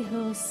 I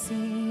will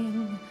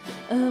sing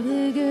of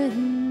the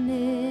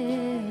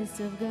goodness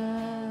of God.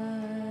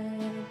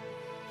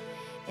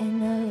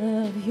 And I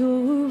love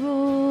your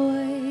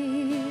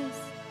voice.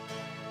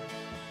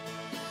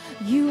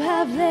 You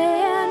have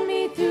led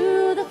me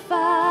through the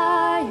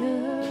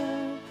fire.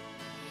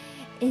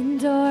 In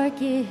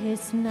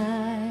darkest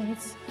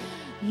nights,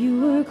 you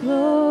were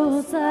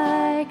close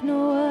like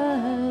no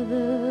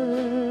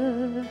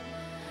other.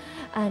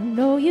 I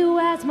know you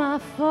as my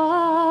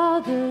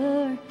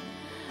Father.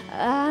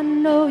 I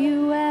know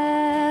you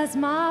as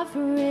my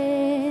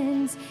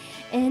friends.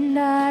 And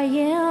I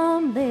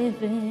am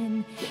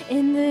living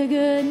in the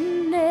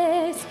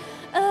goodness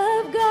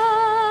of God.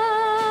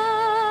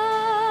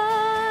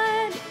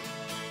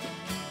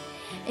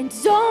 And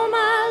all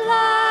my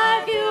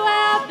life you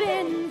have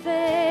been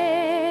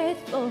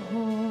faithful.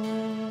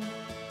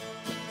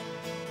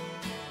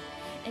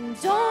 And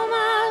all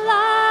my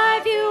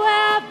life you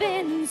have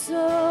been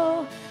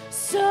so,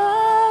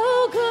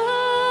 so good.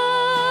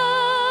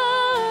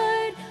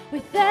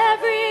 With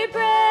every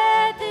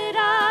breath that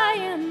I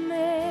am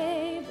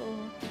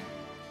able,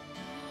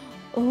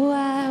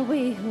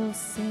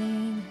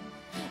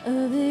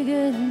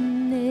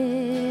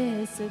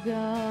 of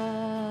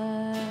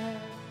God.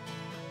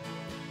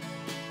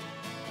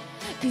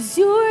 'Cause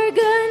your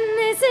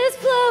goodness is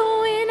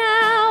flowing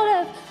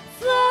out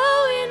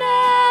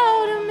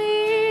of me.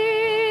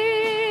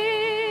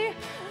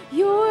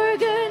 Your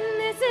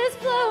goodness is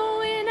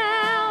flowing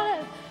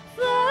out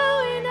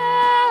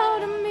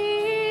of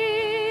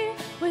me.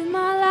 With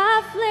my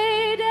life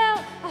laid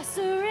out, I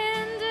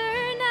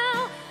surrender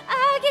now.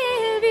 I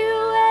give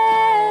you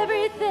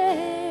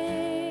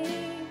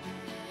everything.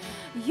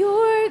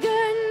 Your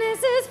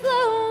goodness is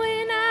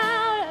flowing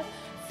out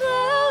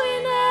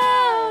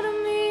of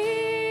me.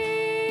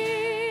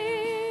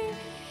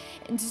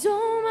 And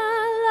all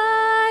my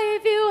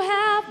life you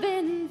have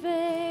been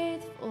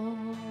faithful.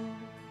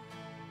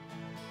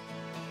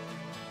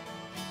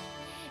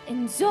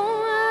 And all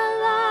my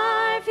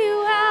life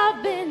you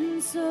have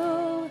been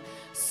so,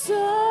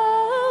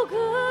 so good.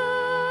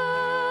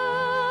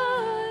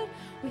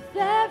 With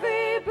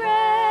every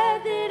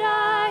breath that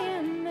I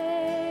am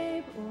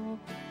able,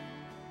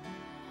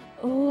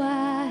 oh,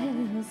 I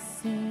will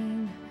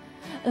sing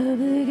of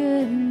the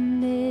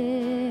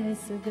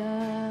goodness of God.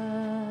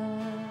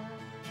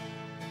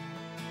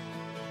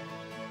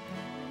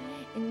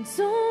 And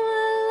all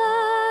my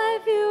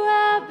life you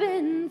have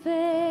been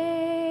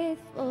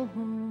faithful.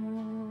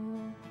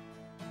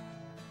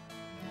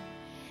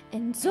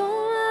 And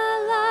all my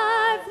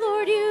life,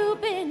 Lord, you've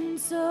been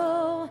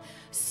so,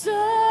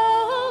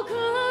 so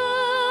good.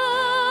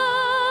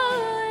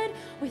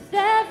 With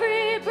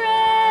every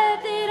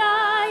breath that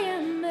I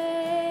am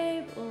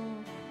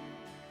able,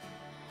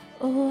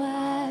 oh,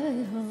 I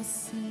will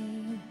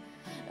sing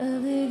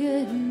of the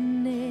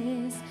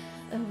goodness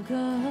of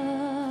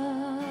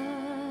God.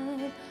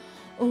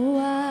 Oh,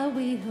 I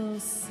will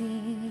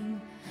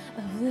sing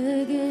of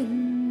the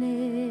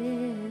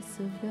goodness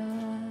of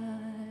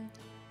God.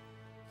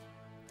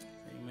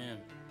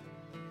 Amen.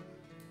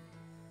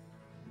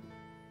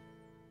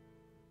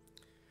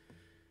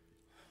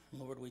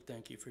 Lord, we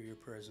thank you for your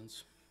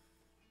presence.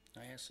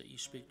 I ask that you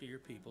speak to your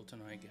people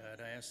tonight,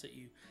 God. I ask that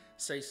you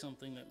say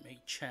something that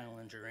may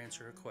challenge or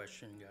answer a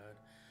question, God.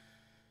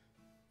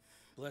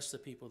 Bless the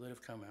people that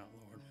have come out,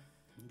 Lord.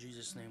 In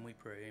Jesus' name we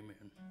pray,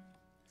 amen.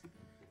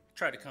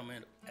 Try to come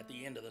in at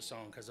the end of the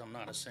song because I'm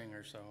not a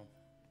singer, so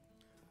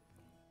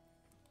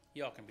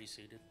y'all can be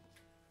seated.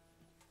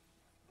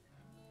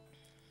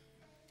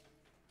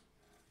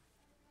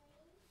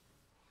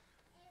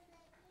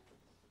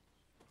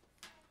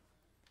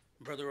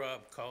 Brother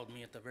Rob called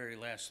me at the very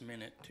last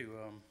minute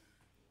to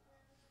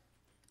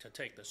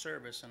take the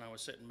service, and I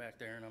was sitting back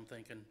there and I'm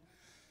thinking,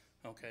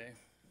 okay,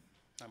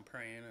 I'm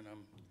praying and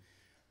I'm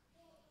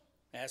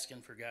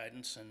asking for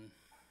guidance, and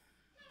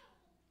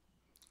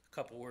a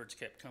couple words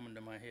kept coming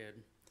to my head,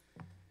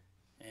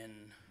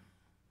 and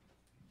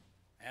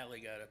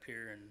Allie got up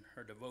here in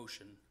her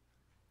devotion.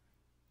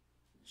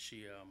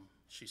 She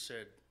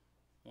said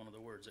one of the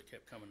words that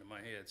kept coming to my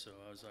head, so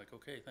I was like,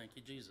 okay, thank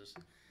you, Jesus.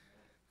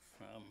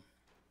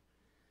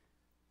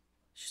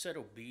 She said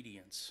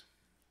obedience,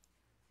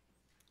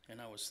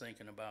 and I was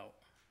thinking about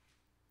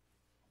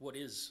what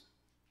is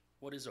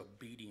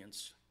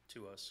obedience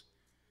to us.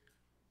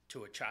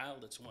 To a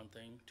child, it's one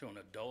thing. To an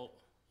adult,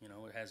 it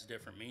has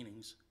different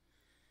meanings.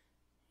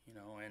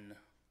 And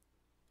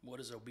what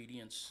is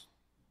obedience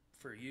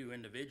for you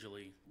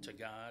individually? To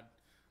God,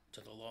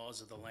 to the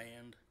laws of the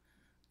land,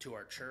 to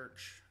our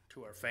church,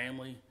 to our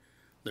family.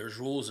 There's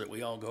rules that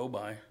we all go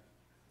by.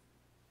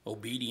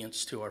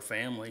 Obedience to our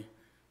family,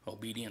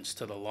 obedience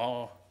to the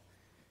law.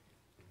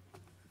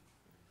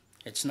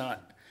 It's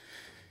not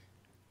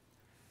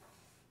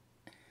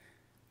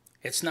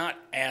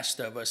asked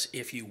of us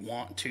if you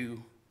want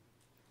to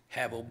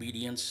have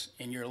obedience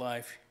in your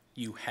life.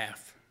 You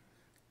have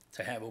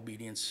to have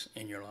obedience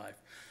in your life.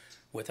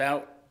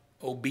 Without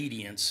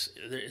obedience,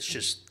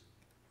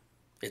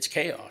 it's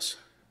chaos.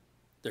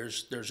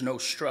 There's no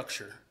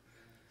structure.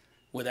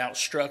 Without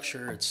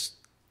structure,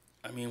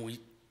 we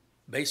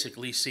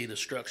basically see the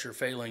structure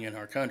failing in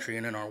our country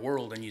and in our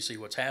world, and you see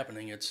what's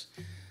happening.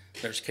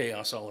 There's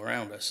chaos all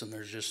around us, and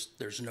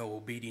there's no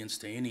obedience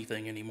to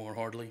anything anymore,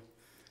 hardly.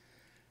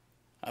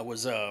 I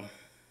was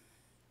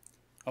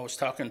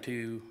talking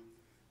to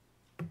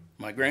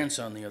my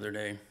grandson the other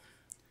day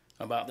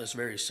about this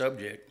very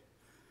subject,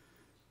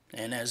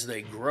 and as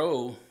they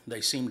grow,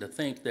 they seem to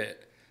think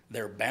that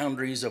their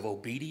boundaries of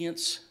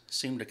obedience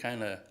seem to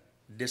kind of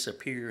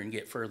disappear and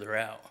get further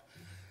out.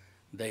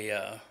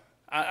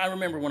 I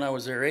remember when I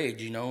was their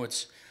age,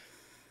 it's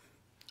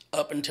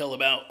up until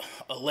about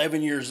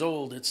 11 years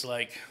old, it's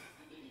like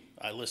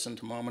I listened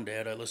to mom and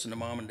dad.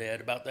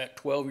 About that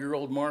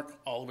 12-year-old mark,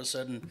 all of a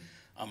sudden,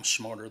 I'm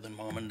smarter than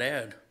mom and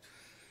dad.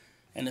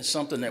 And it's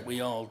something that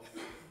we've all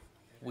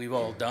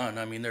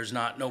done. There's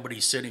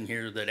nobody sitting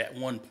here that at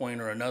one point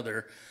or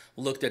another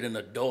looked at an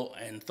adult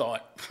and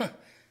thought,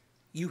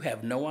 you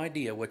have no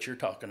idea what you're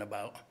talking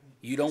about.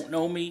 You don't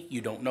know me. You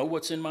don't know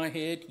what's in my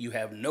head. You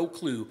have no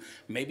clue.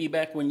 Maybe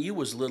back when you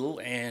was little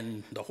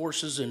and the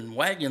horses and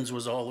wagons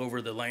was all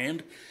over the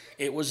land,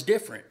 it was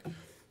different.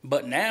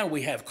 But now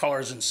we have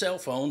cars and cell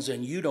phones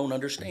and you don't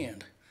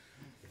understand.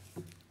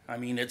 I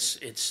mean, it's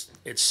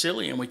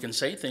silly, and we can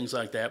say things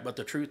like that, but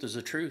the truth is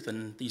the truth.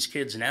 And these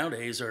kids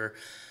nowadays are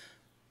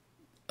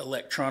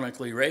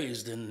electronically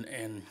raised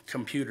and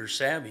computer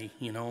savvy.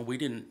 You know,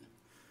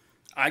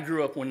 I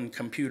grew up when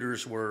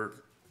computers were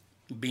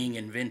being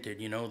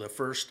invented. You know, the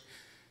first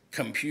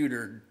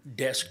computer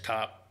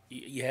desktop,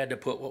 you had to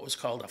put what was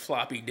called a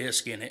floppy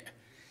disk in it.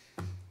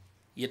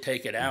 You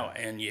take it out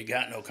and you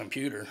got no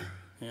computer.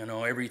 You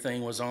know,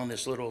 everything was on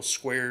this little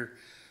square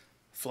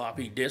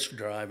floppy disk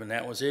drive, and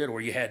that was it.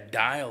 Or you had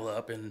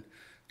dial-up, and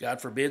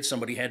God forbid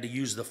somebody had to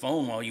use the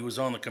phone while you was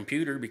on the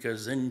computer,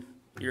 because then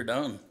you're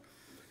done.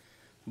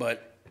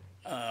 But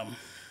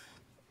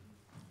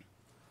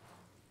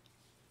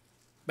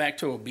back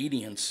to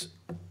obedience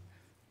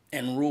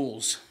and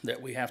rules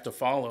that we have to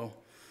follow.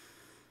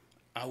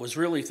 I was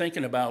really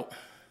thinking about,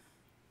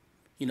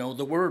 you know,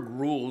 the word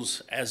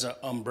rules as an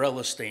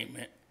umbrella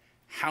statement.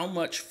 How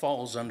much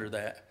falls under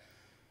that?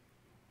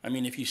 I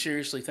mean, if you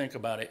seriously think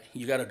about it,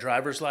 you got a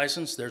driver's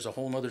license, there's a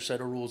whole nother set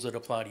of rules that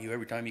apply to you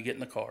every time you get in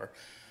the car.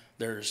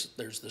 There's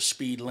the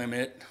speed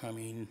limit. I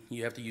mean,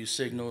 you have to use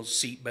signals,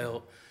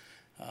 seatbelt.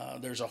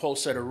 There's a whole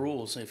set of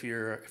rules. If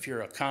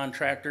you're a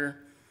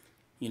contractor,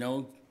 you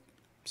know,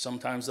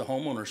 sometimes the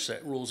homeowners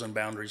set rules and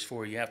boundaries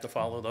for you. You have to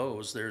follow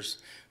those. There's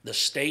the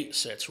state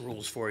sets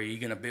rules for you. You're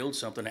going to build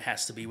something that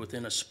has to be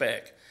within a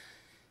spec,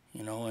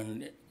 you know.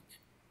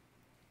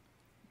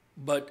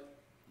 But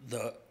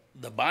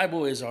the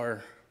Bible is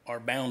our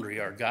boundary,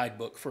 our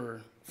guidebook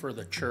for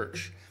the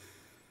church,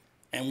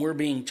 and we're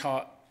being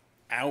taught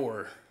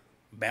our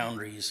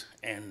boundaries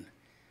and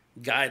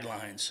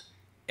guidelines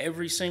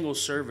every single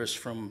service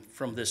from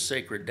this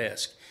sacred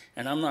desk.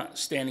 And I'm not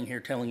standing here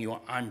telling you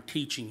I'm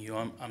teaching you.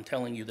 I'm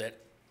telling you that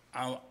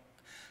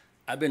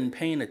I've been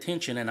paying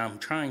attention and I'm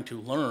trying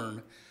to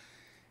learn.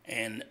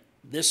 And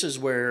this is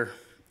where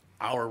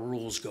our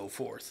rules go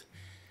forth.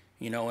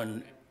 You know,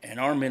 and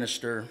our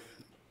minister,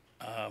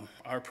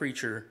 our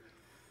preacher,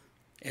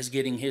 is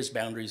getting his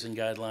boundaries and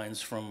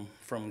guidelines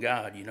from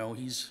God. You know,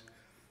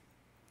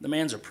 the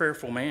man's a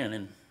prayerful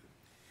man,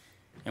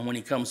 and when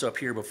he comes up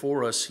here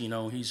before us, you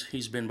know,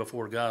 he's been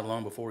before God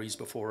long before he's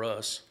before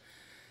us.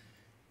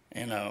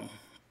 And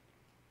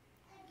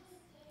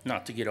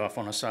not to get off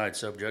on a side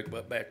subject,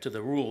 but back to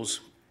the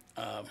rules.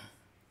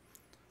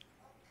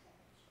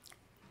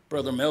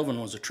 Brother Melvin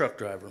was a truck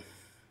driver.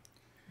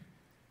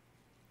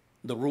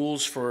 The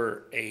rules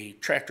for a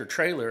tractor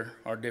trailer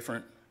are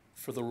different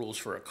for the rules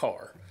for a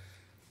car.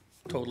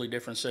 Totally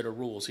different set of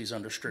rules. He's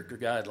under stricter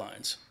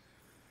guidelines.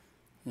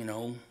 You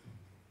know,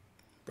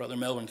 Brother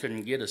Melvin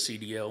couldn't get a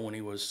CDL when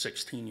he was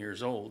 16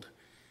 years old.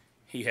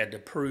 He had to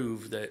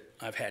prove that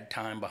I've had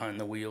time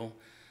behind the wheel.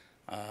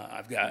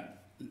 I've got,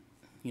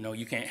 you know,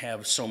 you can't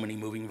have so many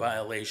moving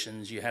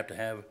violations. You have to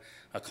have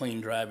a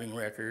clean driving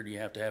record. You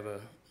have to have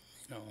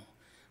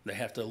they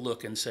have to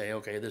look and say,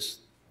 okay, this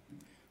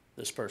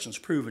person's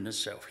proven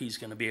himself. He's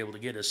going to be able to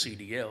get a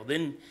CDL.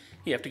 Then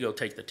you have to go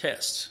take the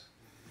tests.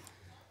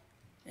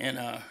 And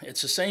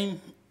it's the same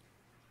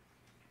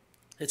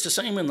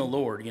in the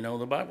Lord. You know,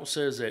 the Bible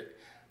says that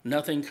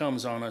nothing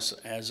comes on us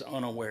as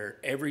unaware.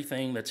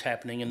 Everything that's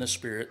happening in the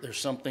Spirit, there's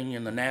something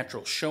in the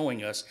natural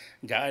showing us,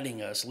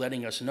 guiding us,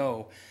 letting us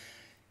know,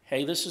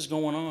 hey, this is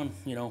going on.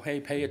 You know, hey,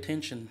 pay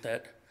attention.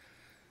 That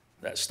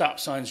stop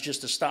sign's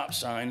just a stop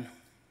sign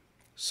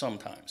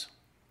sometimes.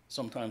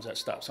 Sometimes that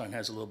stop sign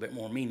has a little bit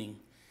more meaning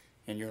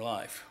in your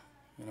life.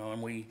 You know,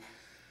 and we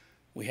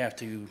have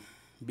to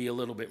be a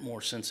little bit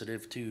more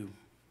sensitive to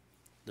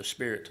the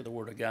Spirit, to the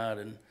Word of God.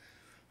 And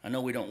I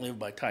know we don't live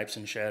by types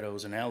and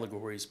shadows and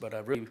allegories, but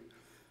I've really,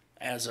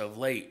 as of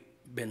late,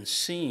 been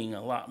seeing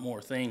a lot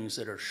more things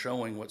that are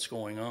showing what's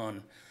going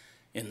on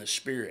in the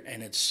Spirit,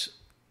 and it's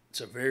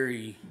a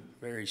very,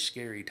 very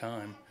scary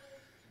time.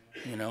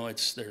 You know,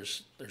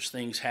 there's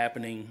things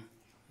happening,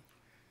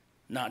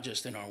 not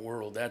just in our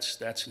world.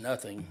 That's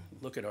nothing.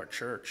 Look at our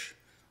church.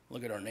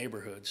 Look at our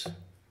neighborhoods.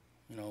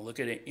 You know, look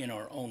at it in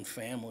our own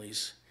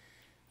families.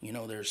 You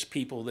know, there's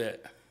people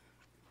that,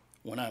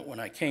 when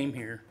I came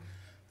here,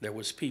 there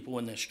was people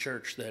in this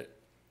church that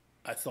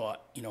I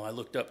thought, you know, I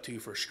looked up to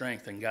for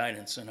strength and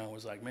guidance, and I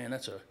was like, man,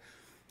 that's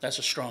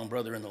a strong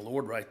brother in the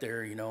Lord right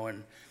there, you know,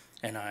 and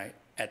I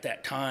at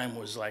that time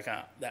was like,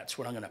 that's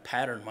what I'm going to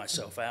pattern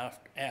myself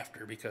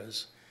after,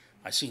 because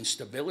I seen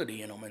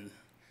stability in them, and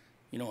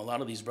you know, a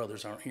lot of these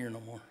brothers aren't here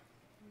no more.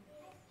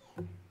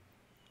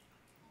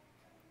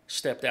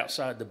 Stepped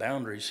outside the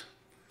boundaries.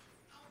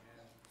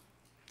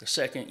 The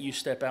second you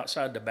step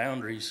outside the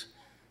boundaries,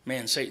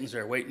 man, Satan's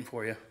there waiting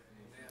for you.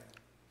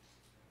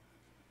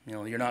 You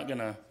know,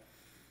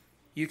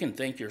 you can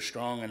think you're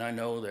strong, and I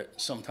know that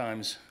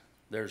sometimes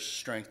there's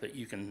strength that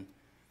you can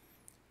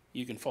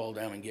fall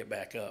down and get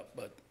back up,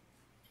 but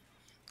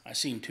I've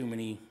seen too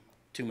many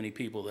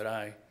people that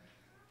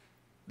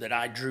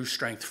I drew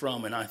strength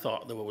from, and I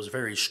thought that it was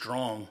very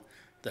strong,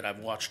 that I've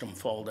watched them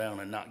fall down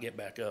and not get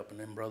back up, and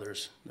them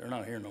brothers, they're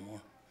not here no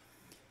more.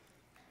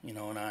 You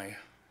know, and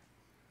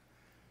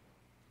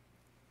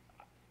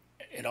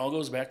it all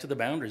goes back to the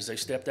boundaries. They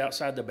stepped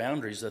outside the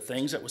boundaries. The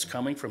things that was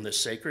coming from the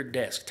sacred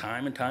desk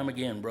time and time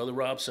again. Brother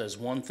Rob says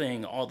one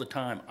thing all the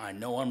time. I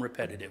know I'm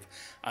repetitive.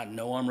 I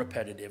know I'm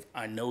repetitive.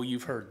 I know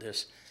you've heard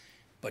this,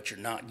 but you're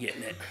not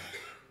getting it.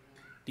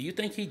 Do you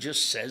think he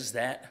just says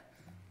that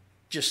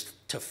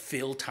just to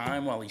fill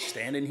time while he's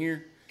standing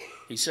here?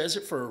 He says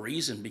it for a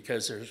reason,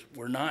 because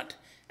we're not,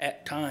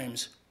 at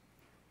times,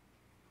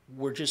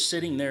 we're just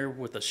sitting there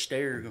with a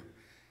stare.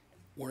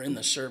 We're in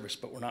the service,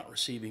 but we're not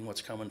receiving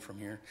what's coming from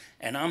here.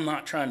 And I'm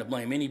not trying to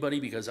blame anybody,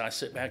 because I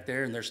sit back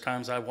there and there's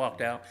times I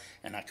walked out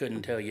and I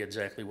couldn't tell you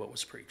exactly what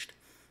was preached.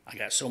 I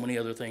got so many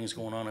other things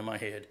going on in my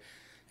head,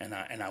 and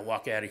I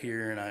walk out of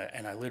here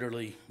and I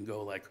literally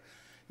go like,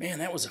 man,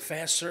 that was a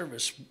fast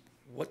service.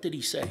 What did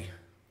he say?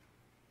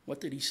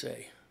 What did he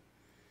say?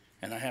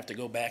 And I have to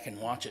go back and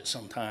watch it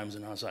sometimes,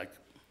 and I was like,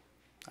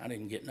 I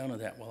didn't get none of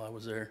that while I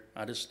was there.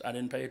 I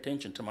didn't pay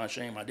attention. To my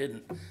shame, I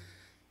didn't.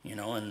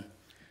 And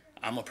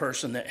I'm a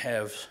person that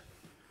have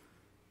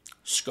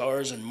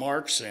scars and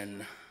marks,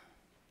 and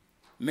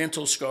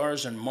mental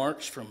scars and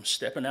marks from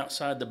stepping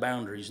outside the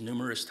boundaries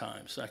numerous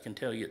times. I can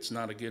tell you it's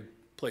not a good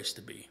place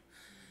to be.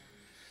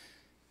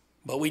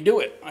 But we do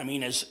it. I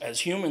mean, as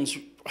humans,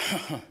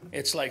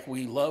 it's like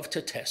we love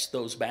to test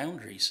those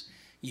boundaries.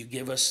 You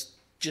give us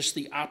just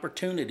the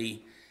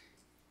opportunity,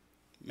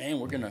 man,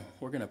 we're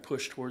gonna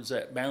push towards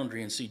that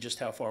boundary and see just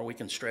how far we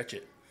can stretch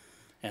it.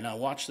 And I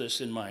watch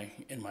this in my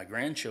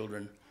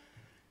grandchildren.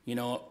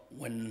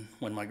 When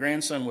my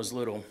grandson was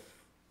little,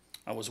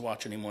 I was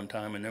watching him one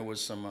time, and there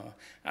was some,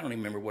 I don't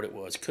even remember what it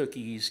was,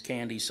 cookies,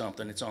 candy,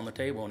 something. It's on the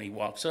table, and he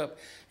walks up,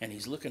 and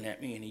he's looking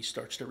at me, and he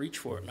starts to reach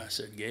for it. And I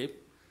said, Gabe,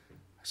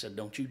 I said,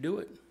 don't you do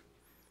it.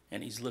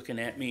 And he's looking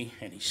at me,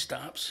 and he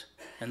stops,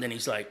 and then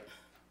he's like,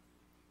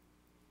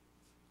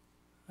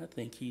 I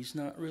think he's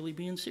not really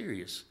being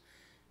serious.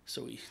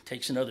 So he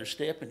takes another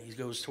step, and he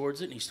goes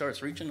towards it, and he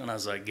starts reaching, and I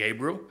was like,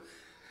 Gabriel,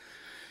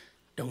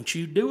 don't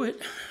you do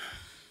it.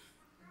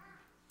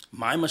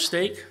 My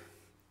mistake,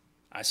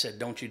 I said,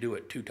 don't you do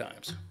it 2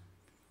 times.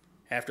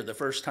 After the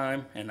first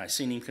time, and I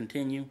seen him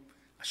continue,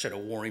 I should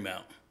have wore him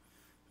out,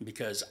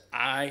 because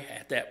I,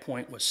 at that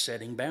point, was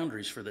setting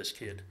boundaries for this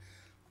kid.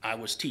 I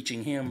was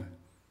teaching him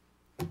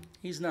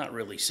he's not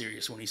really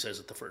serious when he says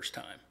it the first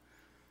time.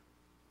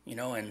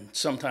 And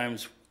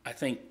sometimes I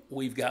think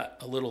we've got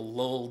a little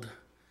lulled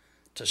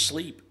to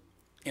sleep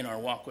in our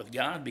walk with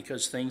God,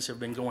 because things have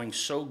been going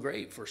so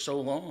great for so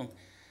long,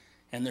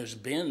 and there's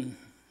been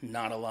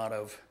not a lot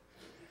of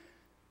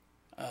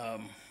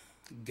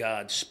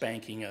God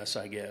spanking us,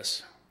 I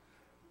guess.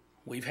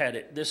 We've had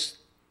it.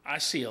 I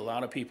see a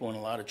lot of people in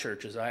a lot of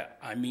churches.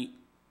 I meet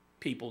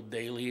people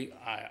daily.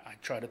 I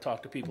try to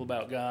talk to people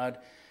about God,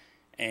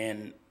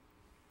 and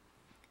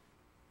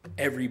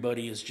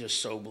everybody is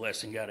just so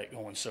blessed and got it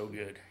going so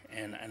good.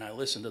 And I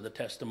listen to the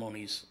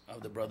testimonies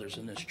of the brothers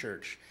in this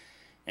church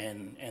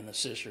and the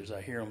sisters.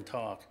 I hear them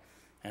talk.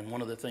 And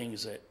one of the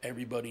things that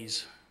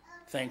everybody's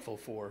thankful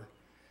for,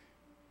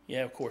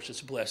 yeah, of course,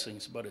 it's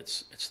blessings, but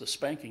it's the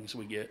spankings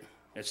we get.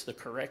 It's the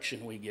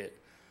correction we get.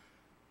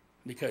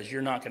 Because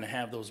you're not going to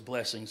have those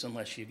blessings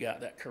unless you got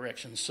that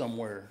correction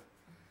somewhere.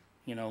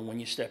 When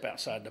you step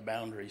outside the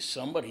boundaries,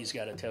 somebody's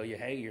got to tell you,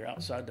 hey, you're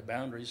outside the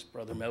boundaries.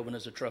 Brother Melvin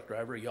is a truck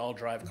driver. Y'all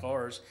drive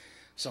cars.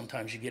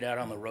 Sometimes you get out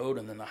on the road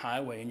and then the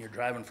highway, and you're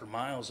driving for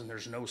miles and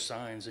there's no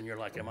signs, and you're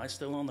like, am I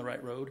still on the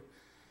right road?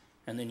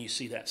 And then you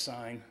see that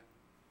sign.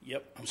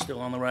 Yep, I'm still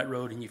on the right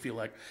road, and you feel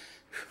like,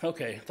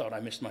 okay, I thought I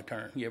missed my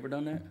turn. You ever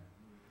done that?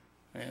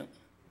 Yeah.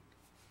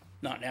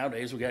 Not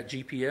nowadays. We got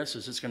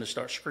GPSs. It's going to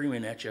start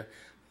screaming at you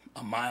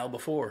a mile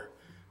before.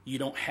 You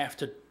don't have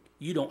to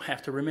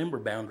remember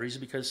boundaries,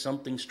 because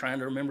something's trying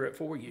to remember it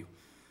for you.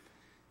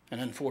 And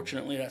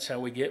unfortunately, that's how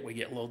we get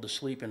lulled to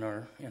sleep in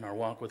our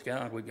walk with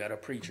God. We've got a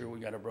preacher,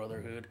 we've got a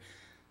brotherhood,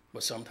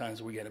 but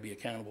sometimes we got to be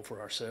accountable for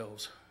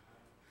ourselves.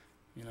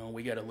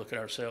 We got to look at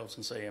ourselves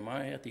and say, am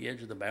I at the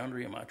edge of the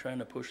boundary? Am I trying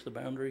to push the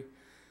boundary?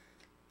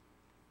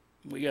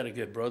 We got a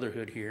good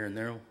brotherhood here, and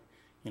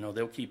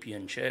they'll keep you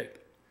in check.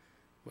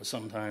 But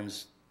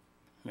sometimes,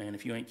 man,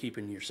 if you ain't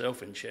keeping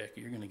yourself in check,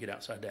 you're going to get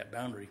outside that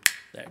boundary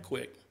that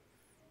quick.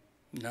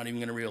 You're not even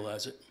going to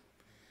realize it.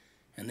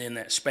 And then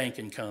that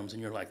spanking comes,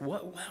 and you're like,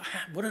 what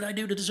did I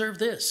do to deserve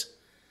this?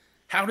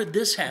 How did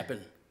this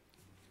happen?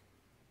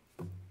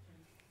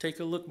 Take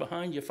a look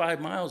behind you 5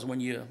 miles when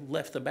you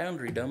left the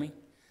boundary, dummy.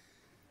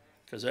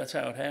 Because that's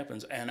how it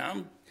happens. And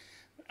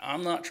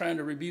I'm not trying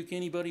to rebuke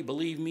anybody.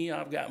 Believe me,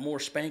 I've got more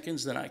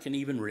spankings than I can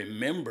even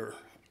remember.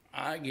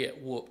 I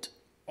get whooped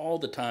all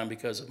the time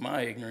because of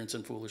my ignorance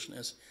and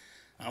foolishness.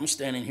 I'm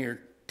standing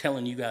here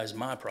telling you guys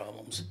my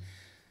problems.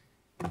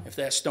 If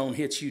that stone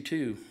hits you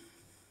too,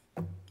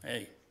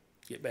 hey,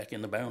 get back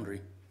in the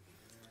boundary.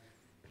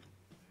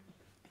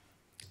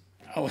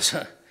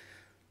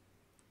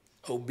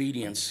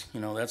 Obedience,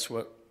 that's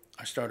what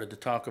I started to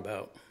talk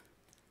about.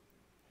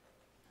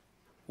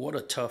 What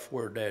a tough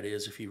word that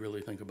is if you really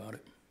think about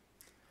it.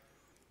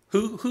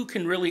 Who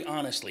can really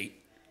honestly,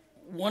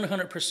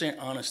 100%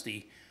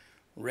 honesty,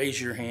 raise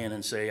your hand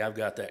and say, I've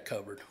got that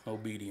covered?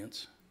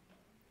 Obedience.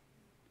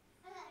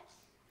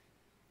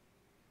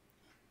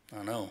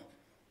 I know.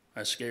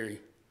 That's scary.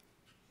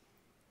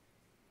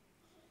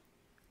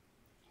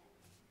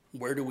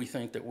 Where do we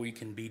think that we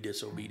can be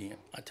disobedient?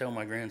 I tell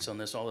my grandson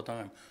this all the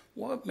time.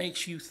 What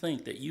makes you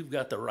think that you've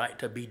got the right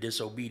to be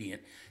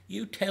disobedient?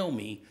 You tell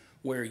me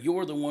where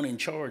you're the one in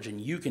charge and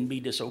you can be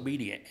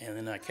disobedient. And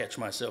then I catch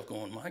myself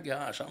going, my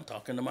gosh, I'm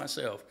talking to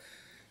myself.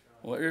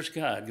 Well, there's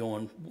God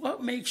going,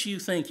 what makes you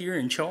think you're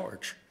in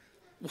charge?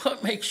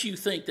 What makes you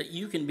think that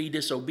you can be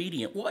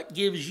disobedient? What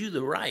gives you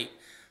the right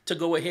to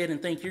go ahead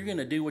and think you're going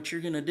to do what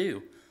you're going to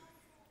do?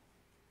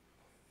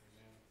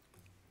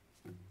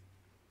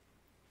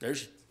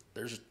 There's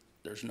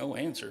no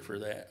answer for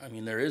that. I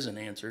mean, there is an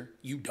answer.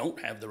 You don't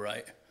have the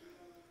right.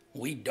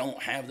 We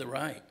don't have the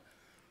right.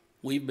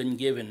 We've been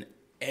given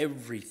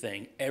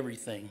everything.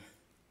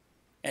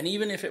 And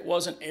even if it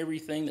wasn't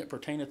everything that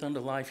pertaineth unto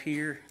life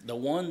here, the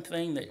one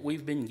thing that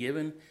we've been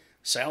given,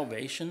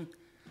 salvation,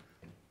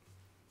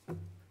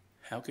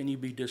 how can you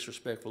be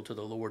disrespectful to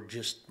the Lord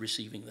just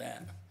receiving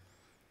that?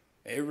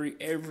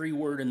 Every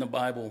word in the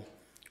Bible,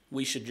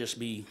 we should just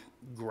be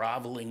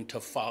groveling to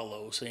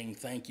follow, saying,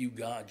 thank you,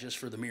 God, just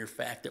for the mere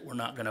fact that we're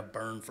not going to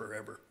burn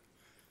forever.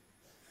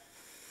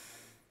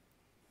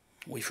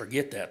 We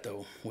forget that,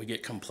 though. We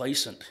get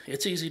complacent.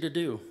 It's easy to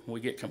do.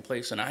 We get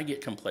complacent. I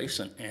get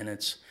complacent, and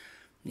it's,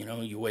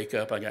 you wake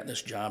up, I got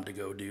this job to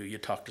go do. You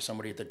talk to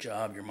somebody at the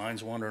job, your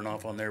mind's wandering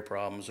off on their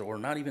problems, or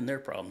not even their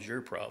problems,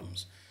 your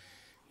problems.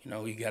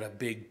 You got a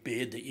big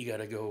bid that you got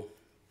to go,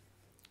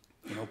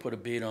 put a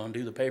bid on,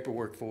 do the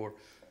paperwork for.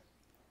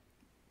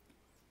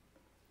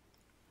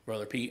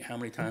 Brother Pete, how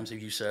many times have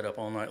you sat up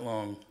all night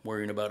long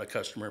worrying about a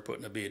customer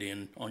putting a bid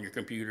in on your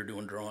computer,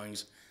 doing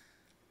drawings,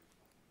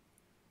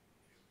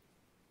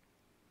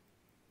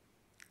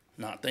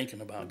 not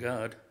thinking about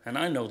God? And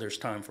I know there's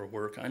time for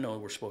work. I know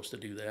we're supposed to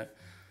do that.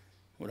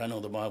 But I know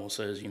the Bible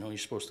says, you're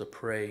supposed to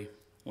pray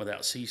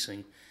without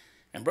ceasing.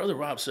 And Brother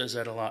Rob says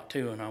that a lot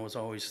too, and I was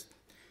always,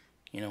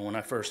 when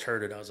I first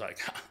heard it, I was like,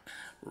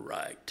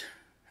 right,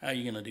 how are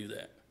you going to do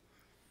that?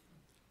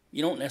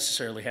 You don't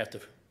necessarily have to,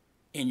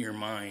 in your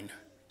mind,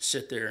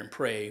 sit there and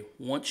pray.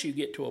 Once you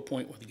get to a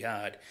point with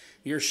God,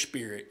 your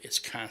spirit is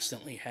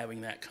constantly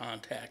having that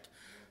contact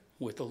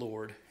with the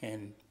Lord.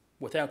 And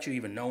without you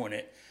even knowing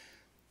it,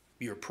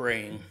 you're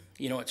praying.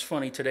 It's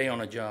funny, today on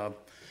a job,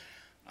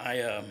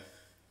 I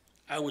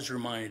was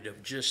reminded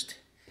of just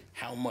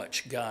how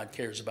much God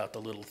cares about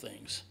the little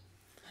things.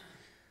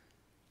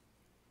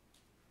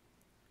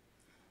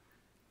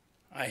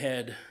 I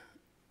had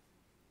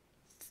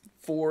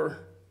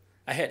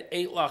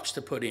 8 locks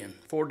to put in,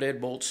 4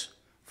 deadbolts,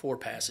 4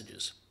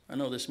 passages. I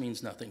know this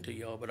means nothing to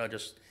y'all, but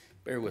just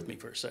bear with me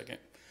for a second.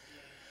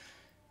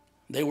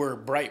 They were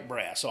bright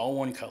brass, all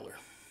one color.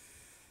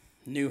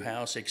 New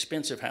house,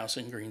 expensive house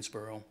in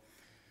Greensboro.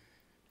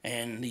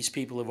 And these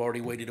people have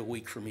already waited a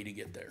week for me to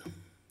get there.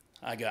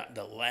 I got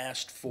the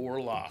last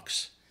 4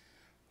 locks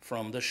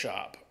from the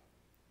shop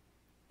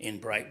in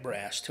bright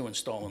brass to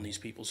install in these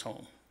people's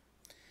home.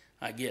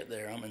 I get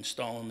there, I'm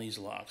installing these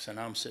locks, and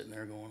I'm sitting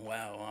there going,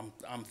 wow,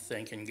 I'm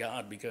thanking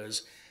God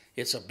because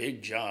it's a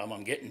big job.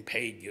 I'm getting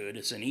paid good.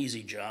 It's an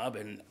easy job,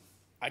 and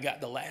I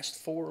got the last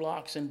 4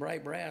 locks in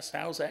bright brass.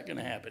 How's that going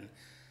to happen?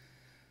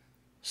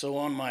 So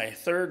on my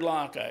 3rd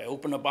lock, I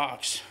open a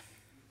box,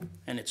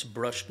 and it's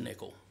brushed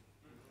nickel.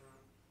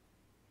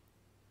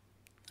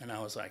 And I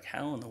was like,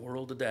 how in the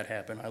world did that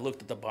happen? I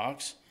looked at the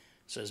box,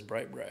 it says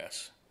bright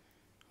brass.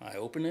 I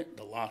open it,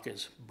 the lock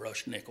is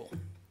brushed nickel.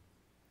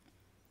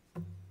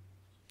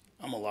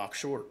 I'm a lock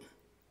short.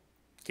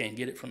 Can't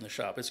get it from the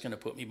shop. It's going to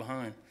put me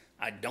behind.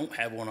 I don't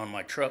have one on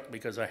my truck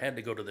because I had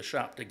to go to the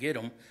shop to get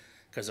them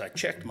because I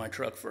checked my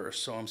truck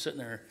first. So I'm sitting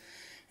there,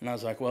 and I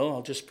was like, well,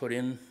 I'll just put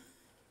in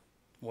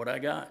what I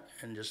got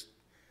and just,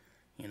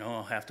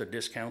 I'll have to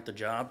discount the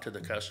job to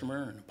the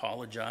customer and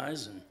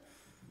apologize and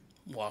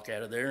walk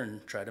out of there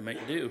and try to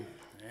make do.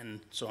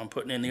 And so I'm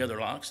putting in the other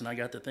locks, and I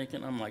got to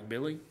thinking, I'm like,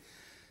 Billy,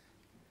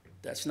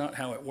 that's not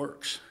how it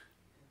works.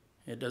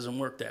 It doesn't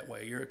work that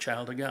way. You're a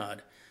child of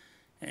God.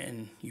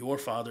 And your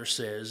Father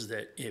says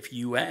that if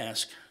you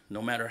ask,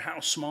 no matter how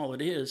small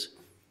it is,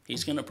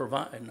 He's going to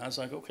provide. And I was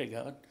like, okay,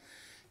 God,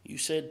 you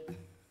said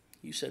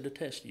to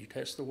test. You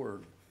test the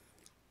word.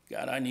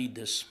 God, I need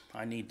this.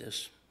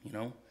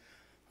 I'm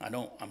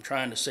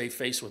trying to save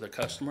face with a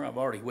customer. I've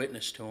already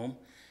witnessed to him.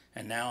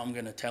 And now I'm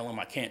going to tell him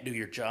I can't do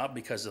your job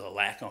because of the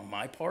lack on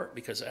my part,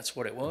 because that's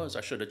what it was.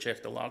 I should have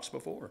checked the locks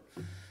before.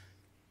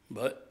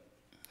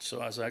 So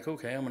I was like,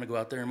 okay, I'm going to go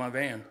out there in my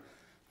van.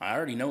 I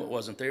already know it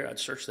wasn't there. I'd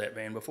searched that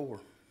van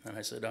before. And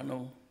I said, I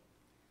know.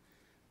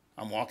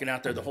 I'm walking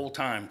out there the whole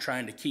time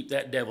trying to keep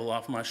that devil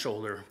off my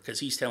shoulder because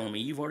he's telling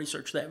me, you've already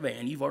searched that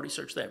van. You've already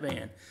searched that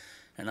van.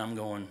 And I'm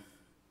going,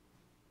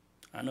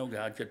 I know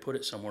God could put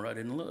it somewhere I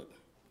didn't look.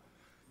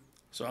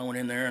 So I went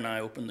in there and I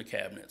opened the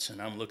cabinets, and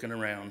I'm looking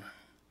around.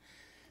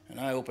 And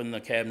I opened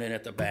the cabinet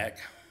at the back,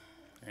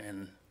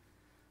 and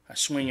I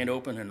swing it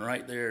open, and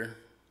right there,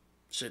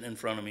 sitting in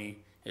front of me,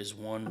 is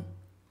one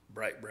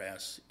bright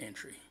brass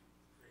entry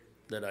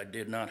that I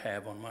did not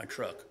have on my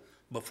truck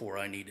before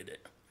I needed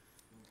it.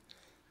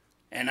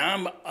 And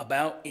I'm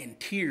about in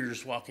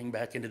tears walking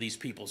back into these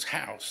people's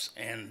house,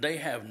 and they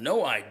have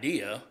no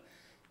idea.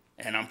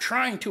 And I'm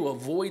trying to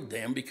avoid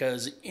them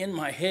because in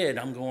my head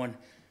I'm going,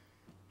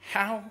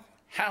 how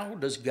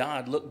does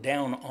God look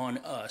down on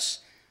us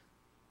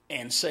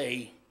and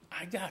say,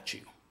 I got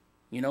you,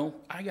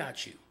 I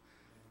got you.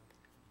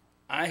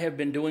 I have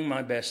been doing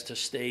my best to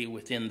stay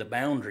within the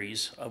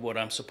boundaries of what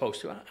I'm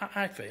supposed to.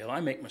 I fail, I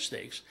make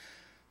mistakes,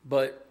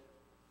 but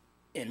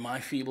in my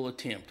feeble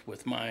attempt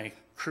with my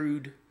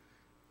crude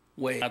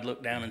way, I'd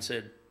look down and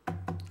said,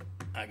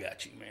 I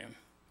got you, man,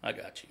 I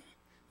got you.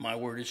 My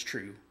word is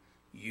true.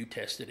 You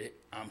tested it.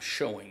 I'm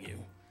showing you.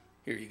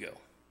 Here you go.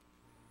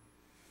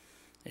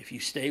 If you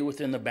stay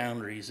within the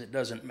boundaries, it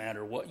doesn't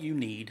matter what you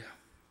need,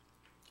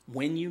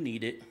 when you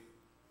need it,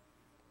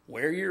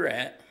 where you're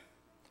at,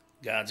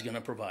 God's going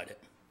to provide it.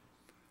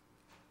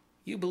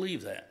 You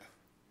believe that?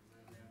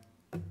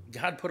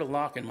 God put a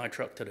lock in my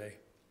truck today,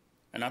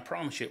 and I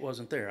promise you it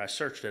wasn't there. I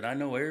searched it. I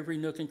know every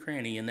nook and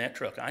cranny in that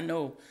truck. I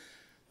know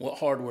what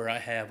hardware I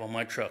have on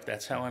my truck.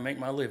 That's how I make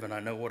my living.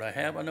 I know what I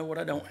have. I know what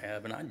I don't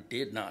have. And I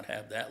did not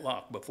have that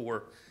lock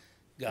before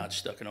God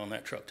stuck it on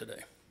that truck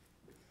today.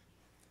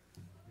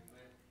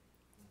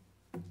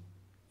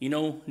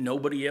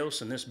 Nobody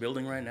else in this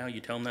building right now,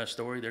 you tell them that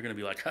story, they're going to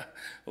be like,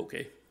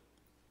 okay,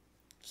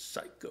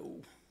 psycho.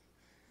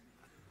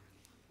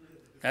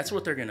 That's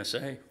what they're going to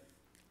say.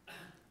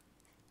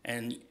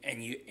 And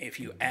if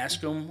you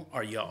ask them,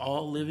 are you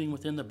all living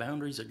within the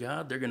boundaries of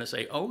God? They're going to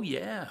say, oh,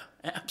 yeah,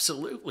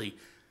 absolutely.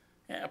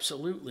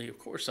 Absolutely, of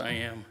course I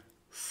am.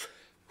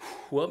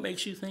 What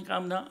makes you think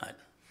I'm not?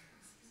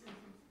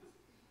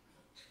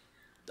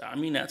 I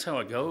mean, that's how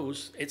it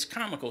goes. It's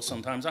comical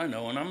sometimes, I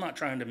know, and I'm not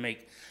trying to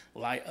make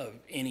light of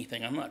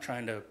anything. I'm not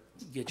trying to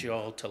get you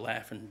all to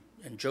laugh and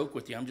joke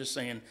with you. I'm just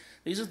saying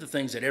these are the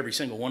things that every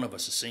single one of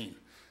us has seen.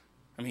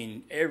 I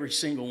mean, every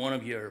single one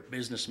of you are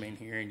businessmen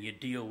here, and you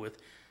deal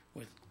with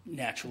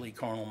naturally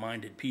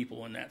carnal-minded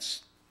people, and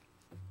that's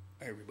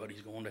everybody's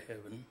going to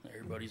heaven.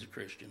 Everybody's a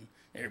Christian.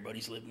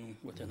 Everybody's living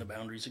within the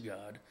boundaries of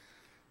God.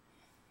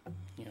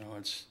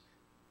 It's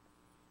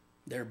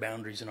their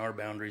boundaries and our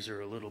boundaries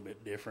are a little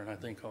bit different. I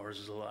think ours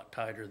is a lot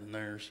tighter than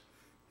theirs.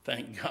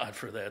 Thank God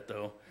for that,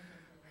 though.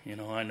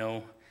 I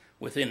know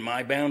within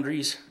my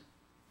boundaries,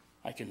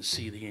 I can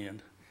see the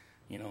end.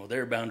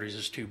 Their boundaries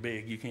is too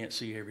big. You can't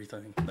see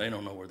everything. They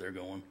don't know where they're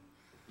going.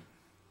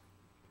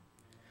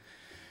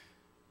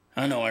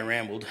 I know I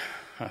rambled.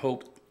 I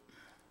hope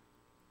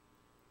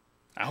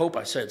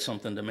I said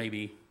something to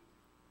maybe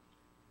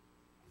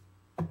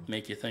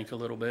make you think a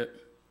little bit.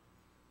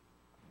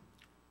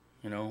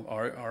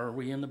 Are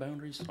we in the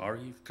boundaries? Are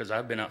you? Because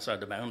I've been outside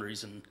the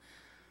boundaries and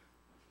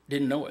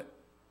didn't know it.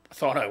 I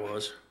thought I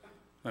was.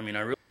 I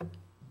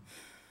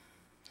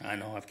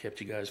know I've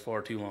kept you guys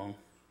far too long.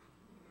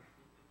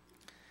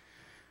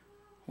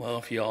 Well,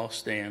 if you all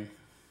stand,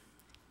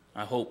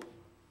 I hope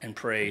and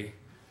pray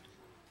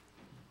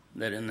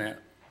that in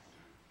that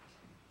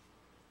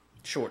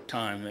short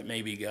time that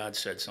maybe God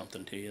said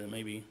something to you, that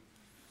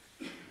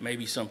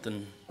maybe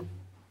something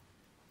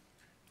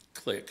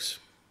clicks.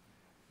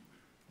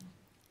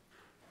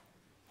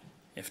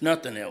 If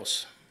nothing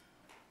else,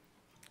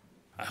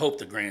 I hope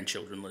the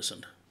grandchildren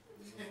listened.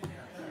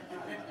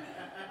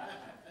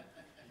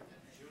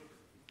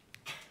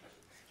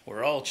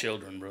 We're all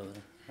children, brother,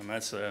 and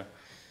that's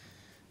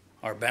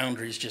our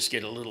boundaries just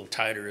get a little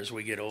tighter as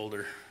we get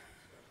older.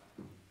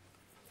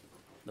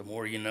 The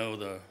more you know,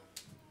 the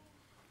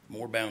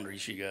more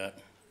boundaries you got.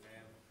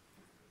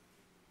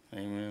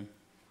 Amen.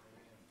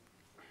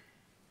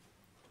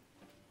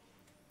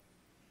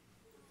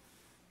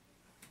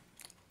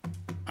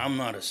 I'm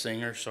not a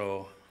singer,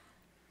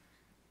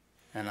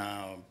 and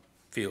I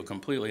feel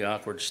completely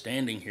awkward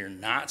standing here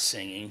not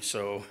singing,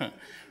 so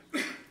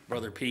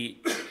Brother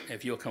Pete,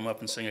 if you'll come up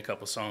and sing a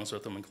couple songs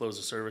with them and close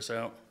the service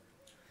out.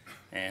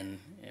 And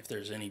if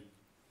there's any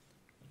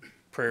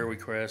prayer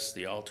requests,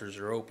 the altars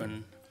are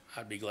open.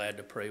 I'd be glad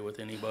to pray with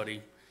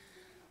anybody.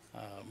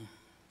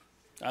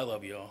 I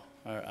love you all.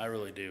 I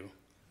really do.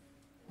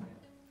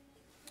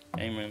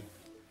 Amen.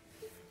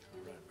 All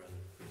right, brother.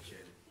 Appreciate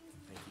it.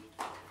 Thank you.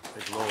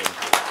 Praise the Lord.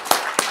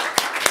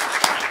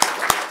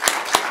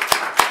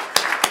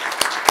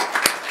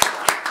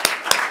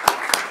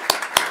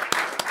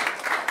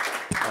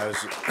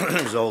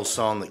 There's an old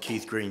song that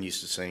Keith Green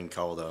used to sing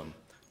called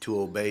 "To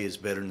Obey Is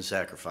Better Than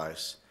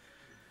Sacrifice."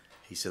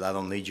 He said, "I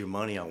don't need your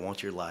money, I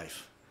want your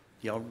life."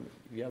 You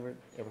ever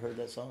heard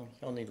that song?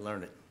 Y'all need to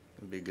learn it.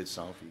 It'd be a good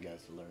song for you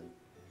guys to learn.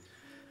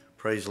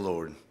 Praise the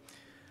Lord.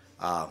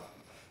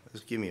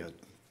 Let's give me a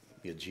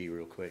G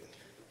real quick.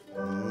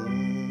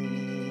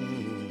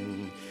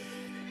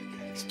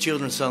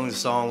 Children sung the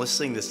song. Let's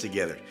sing this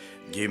together.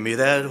 Give me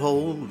that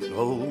hold.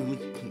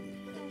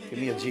 Give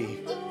me a G.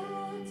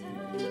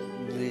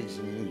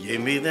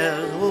 Give me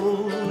that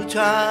old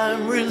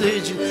time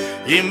religion.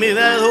 Give me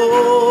that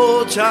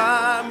old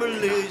time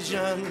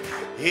religion.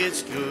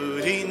 It's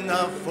good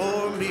enough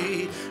for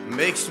me.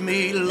 Makes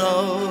me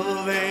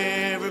love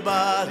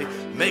everybody.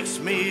 Makes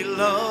me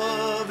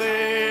love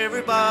everybody.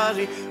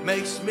 everybody,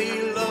 makes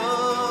me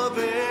love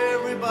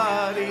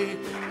everybody.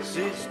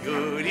 It's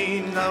good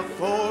enough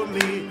for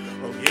me.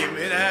 Oh, give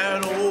me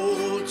that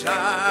old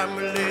time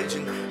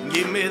religion.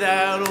 Give me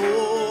that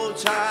old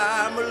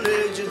time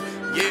religion.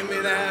 Give me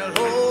that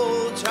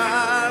old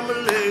time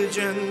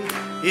religion.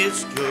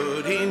 It's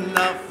good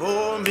enough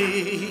for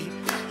me.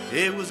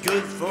 It was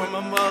good for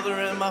my mother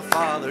and my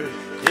father.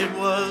 It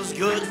was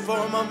good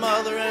for my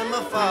mother and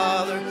my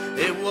father.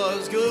 It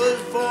was good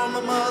for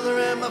my mother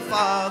and my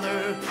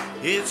father.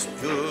 It's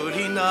good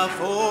enough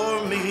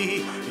for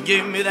me.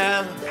 Give me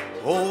that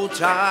old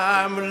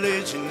time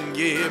religion.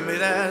 Give me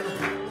that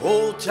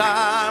old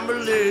time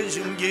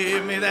religion.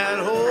 Give me that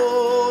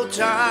old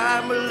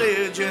time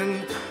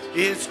religion.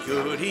 It's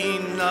good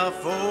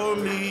enough for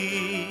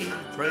me.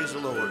 Praise the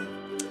Lord.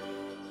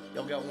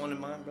 Y'all got one in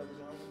mind, brothers?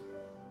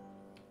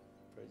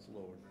 Praise the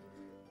Lord.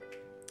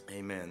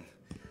 Amen.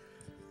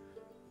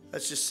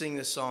 Let's just sing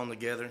this song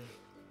together.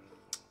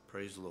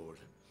 Praise the Lord.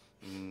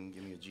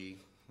 Give me a G.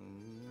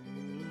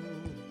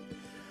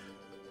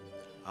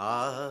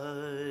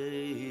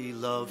 I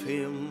love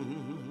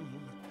him,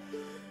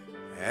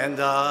 and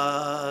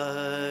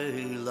I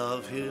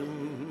love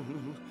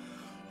him,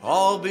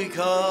 all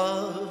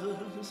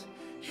because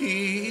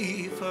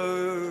he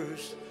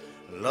first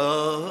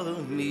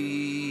loved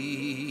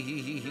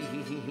me,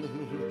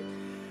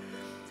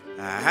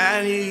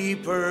 and he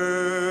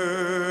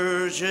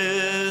purchased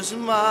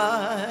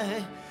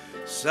my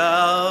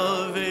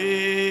salvation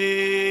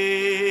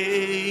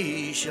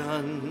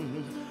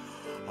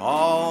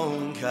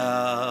on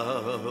Calvary's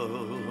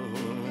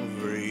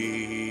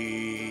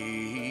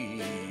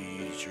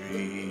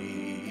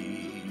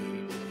tree.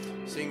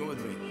 Sing it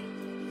with me.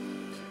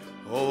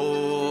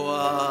 Oh,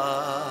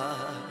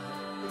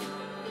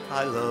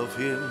 I love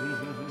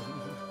him,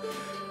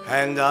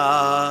 and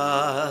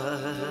I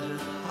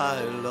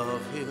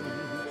love him,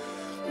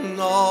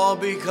 all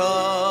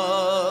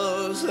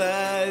because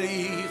that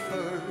he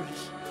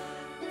first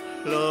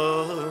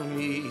loved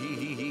me,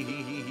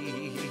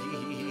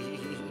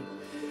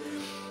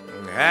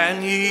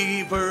 and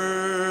he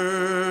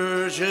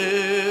purchased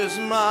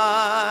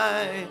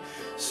my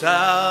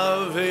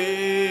salvation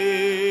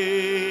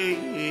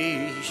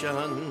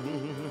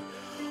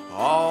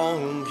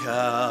on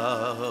Calvary's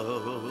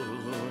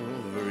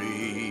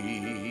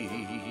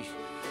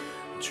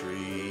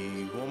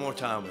tree. One more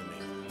time with me.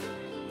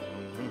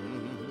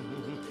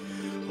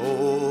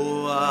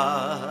 Oh,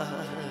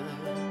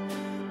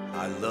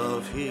 I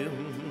love him,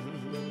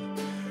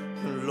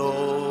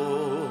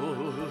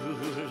 Lord,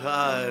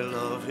 I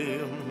love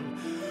him,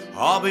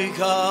 all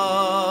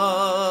because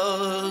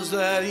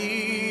that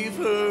he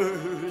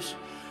first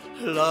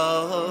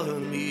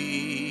loved me,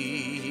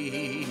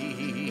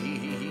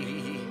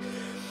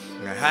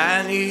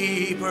 and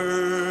he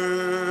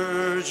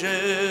purchased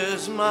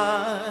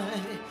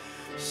my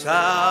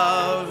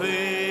salvation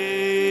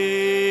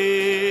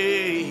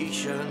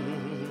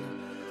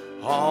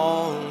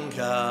on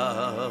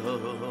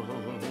Calvary's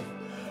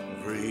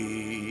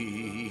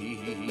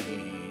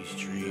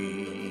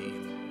tree.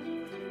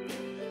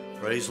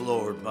 Praise the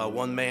Lord. By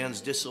one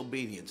man's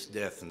disobedience,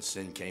 death and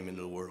sin came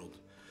into the world.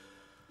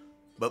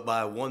 But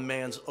by one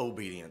man's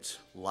obedience,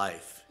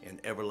 life and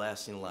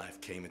everlasting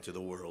life came into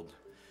the world.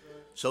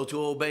 So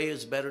to obey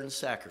is better than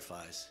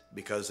sacrifice,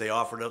 because they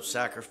offered up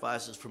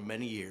sacrifices for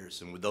many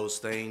years. And with those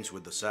things,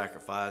 with the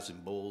sacrifice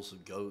and bulls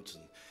and goats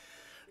and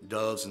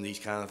doves and these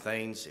kind of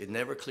things, it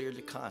never cleared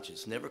the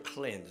conscience, never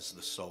cleansed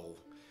the soul.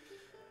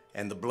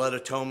 And the blood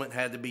atonement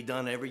had to be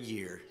done every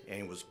year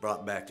and was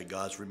brought back to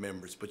God's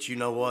remembrance. But you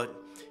know what?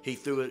 He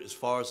threw it as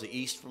far as the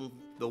east from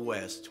the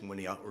west when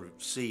he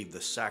received the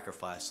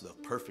sacrifice of the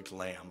perfect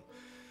Lamb,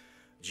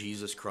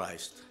 Jesus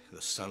Christ,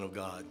 the Son of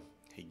God.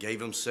 He gave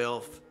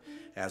himself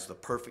as the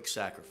perfect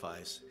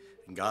sacrifice,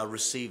 and God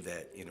received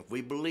that. And if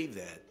we believe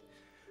that,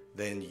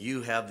 then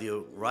you have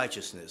the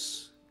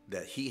righteousness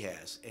that he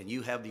has, and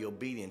you have the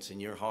obedience in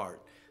your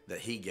heart that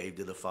he gave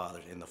to the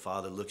Father, and the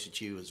Father looks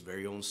at you as his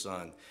very own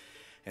Son.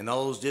 And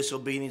all those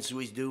disobediences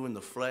we do in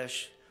the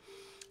flesh,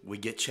 we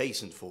get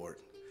chastened for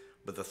it.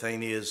 But the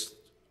thing is,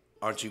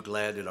 aren't you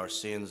glad that our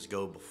sins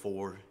go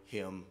before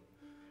him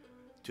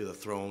to the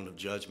throne of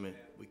judgment?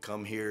 We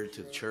come here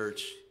to the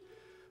church,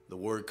 the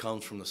word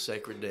comes from the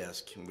sacred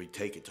desk, and we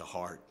take it to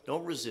heart.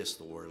 Don't resist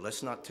the word.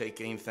 Let's not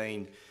take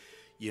anything.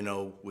 You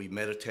know, we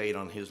meditate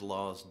on his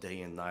laws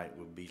day and night.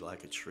 We'll be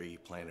like a tree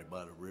planted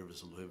by the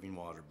rivers of living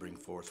water, bring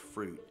forth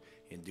fruit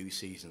in due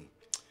season.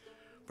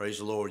 Praise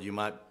the Lord. You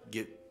might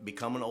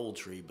become an old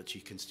tree, but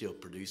you can still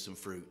produce some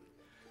fruit.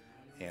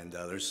 And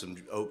there's some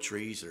oak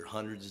trees that are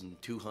hundreds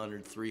and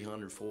 200,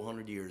 300,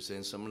 400 years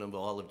in. Some of them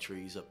olive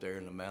trees up there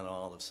in the Mount of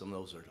Olives. Some of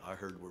those are, I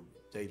heard, were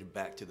dated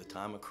back to the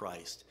time of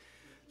Christ,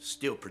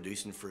 still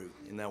producing fruit.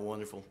 Isn't that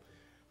wonderful?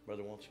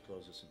 Brother, why don't you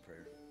close us in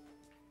prayer?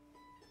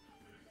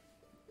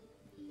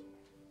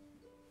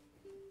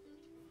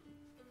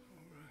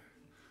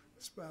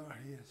 Let's bow our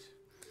heads.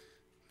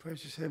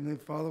 Precious Heavenly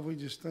Father, we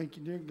just thank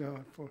you, dear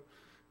God, for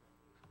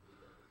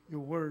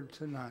your word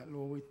tonight,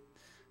 Lord. We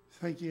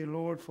thank you,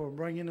 Lord, for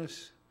bringing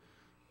us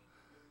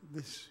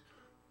this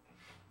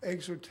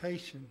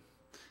exhortation,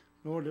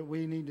 Lord, that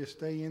we need to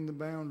stay in the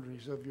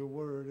boundaries of your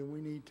word, and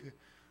we need to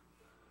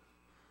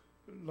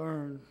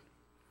learn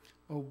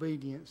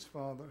obedience,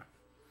 Father.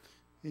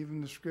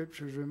 Even the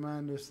scriptures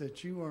remind us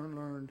that you aren't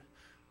learned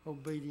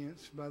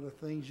obedience by the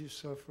things you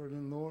suffered.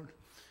 And Lord,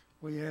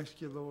 we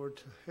ask you, Lord,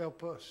 to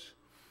help us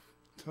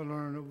to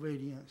learn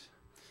obedience.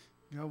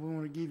 God, we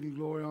want to give you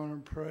glory, honor,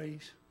 and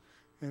praise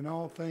in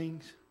all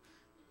things.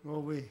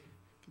 Lord, we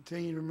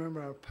continue to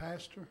remember our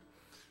pastor.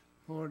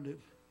 Lord, that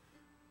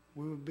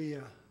we would be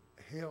a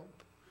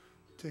help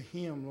to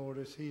him, Lord,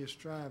 as he is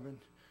striving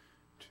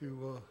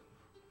to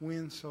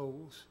win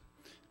souls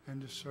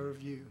and to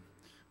serve you.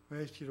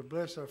 We ask you to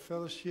bless our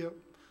fellowship,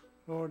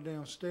 Lord,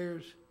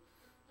 downstairs.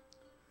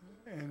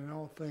 And in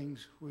all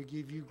things, we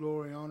give you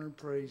glory, honor, and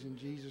praise in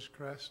Jesus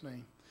Christ's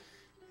name.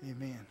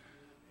 Amen.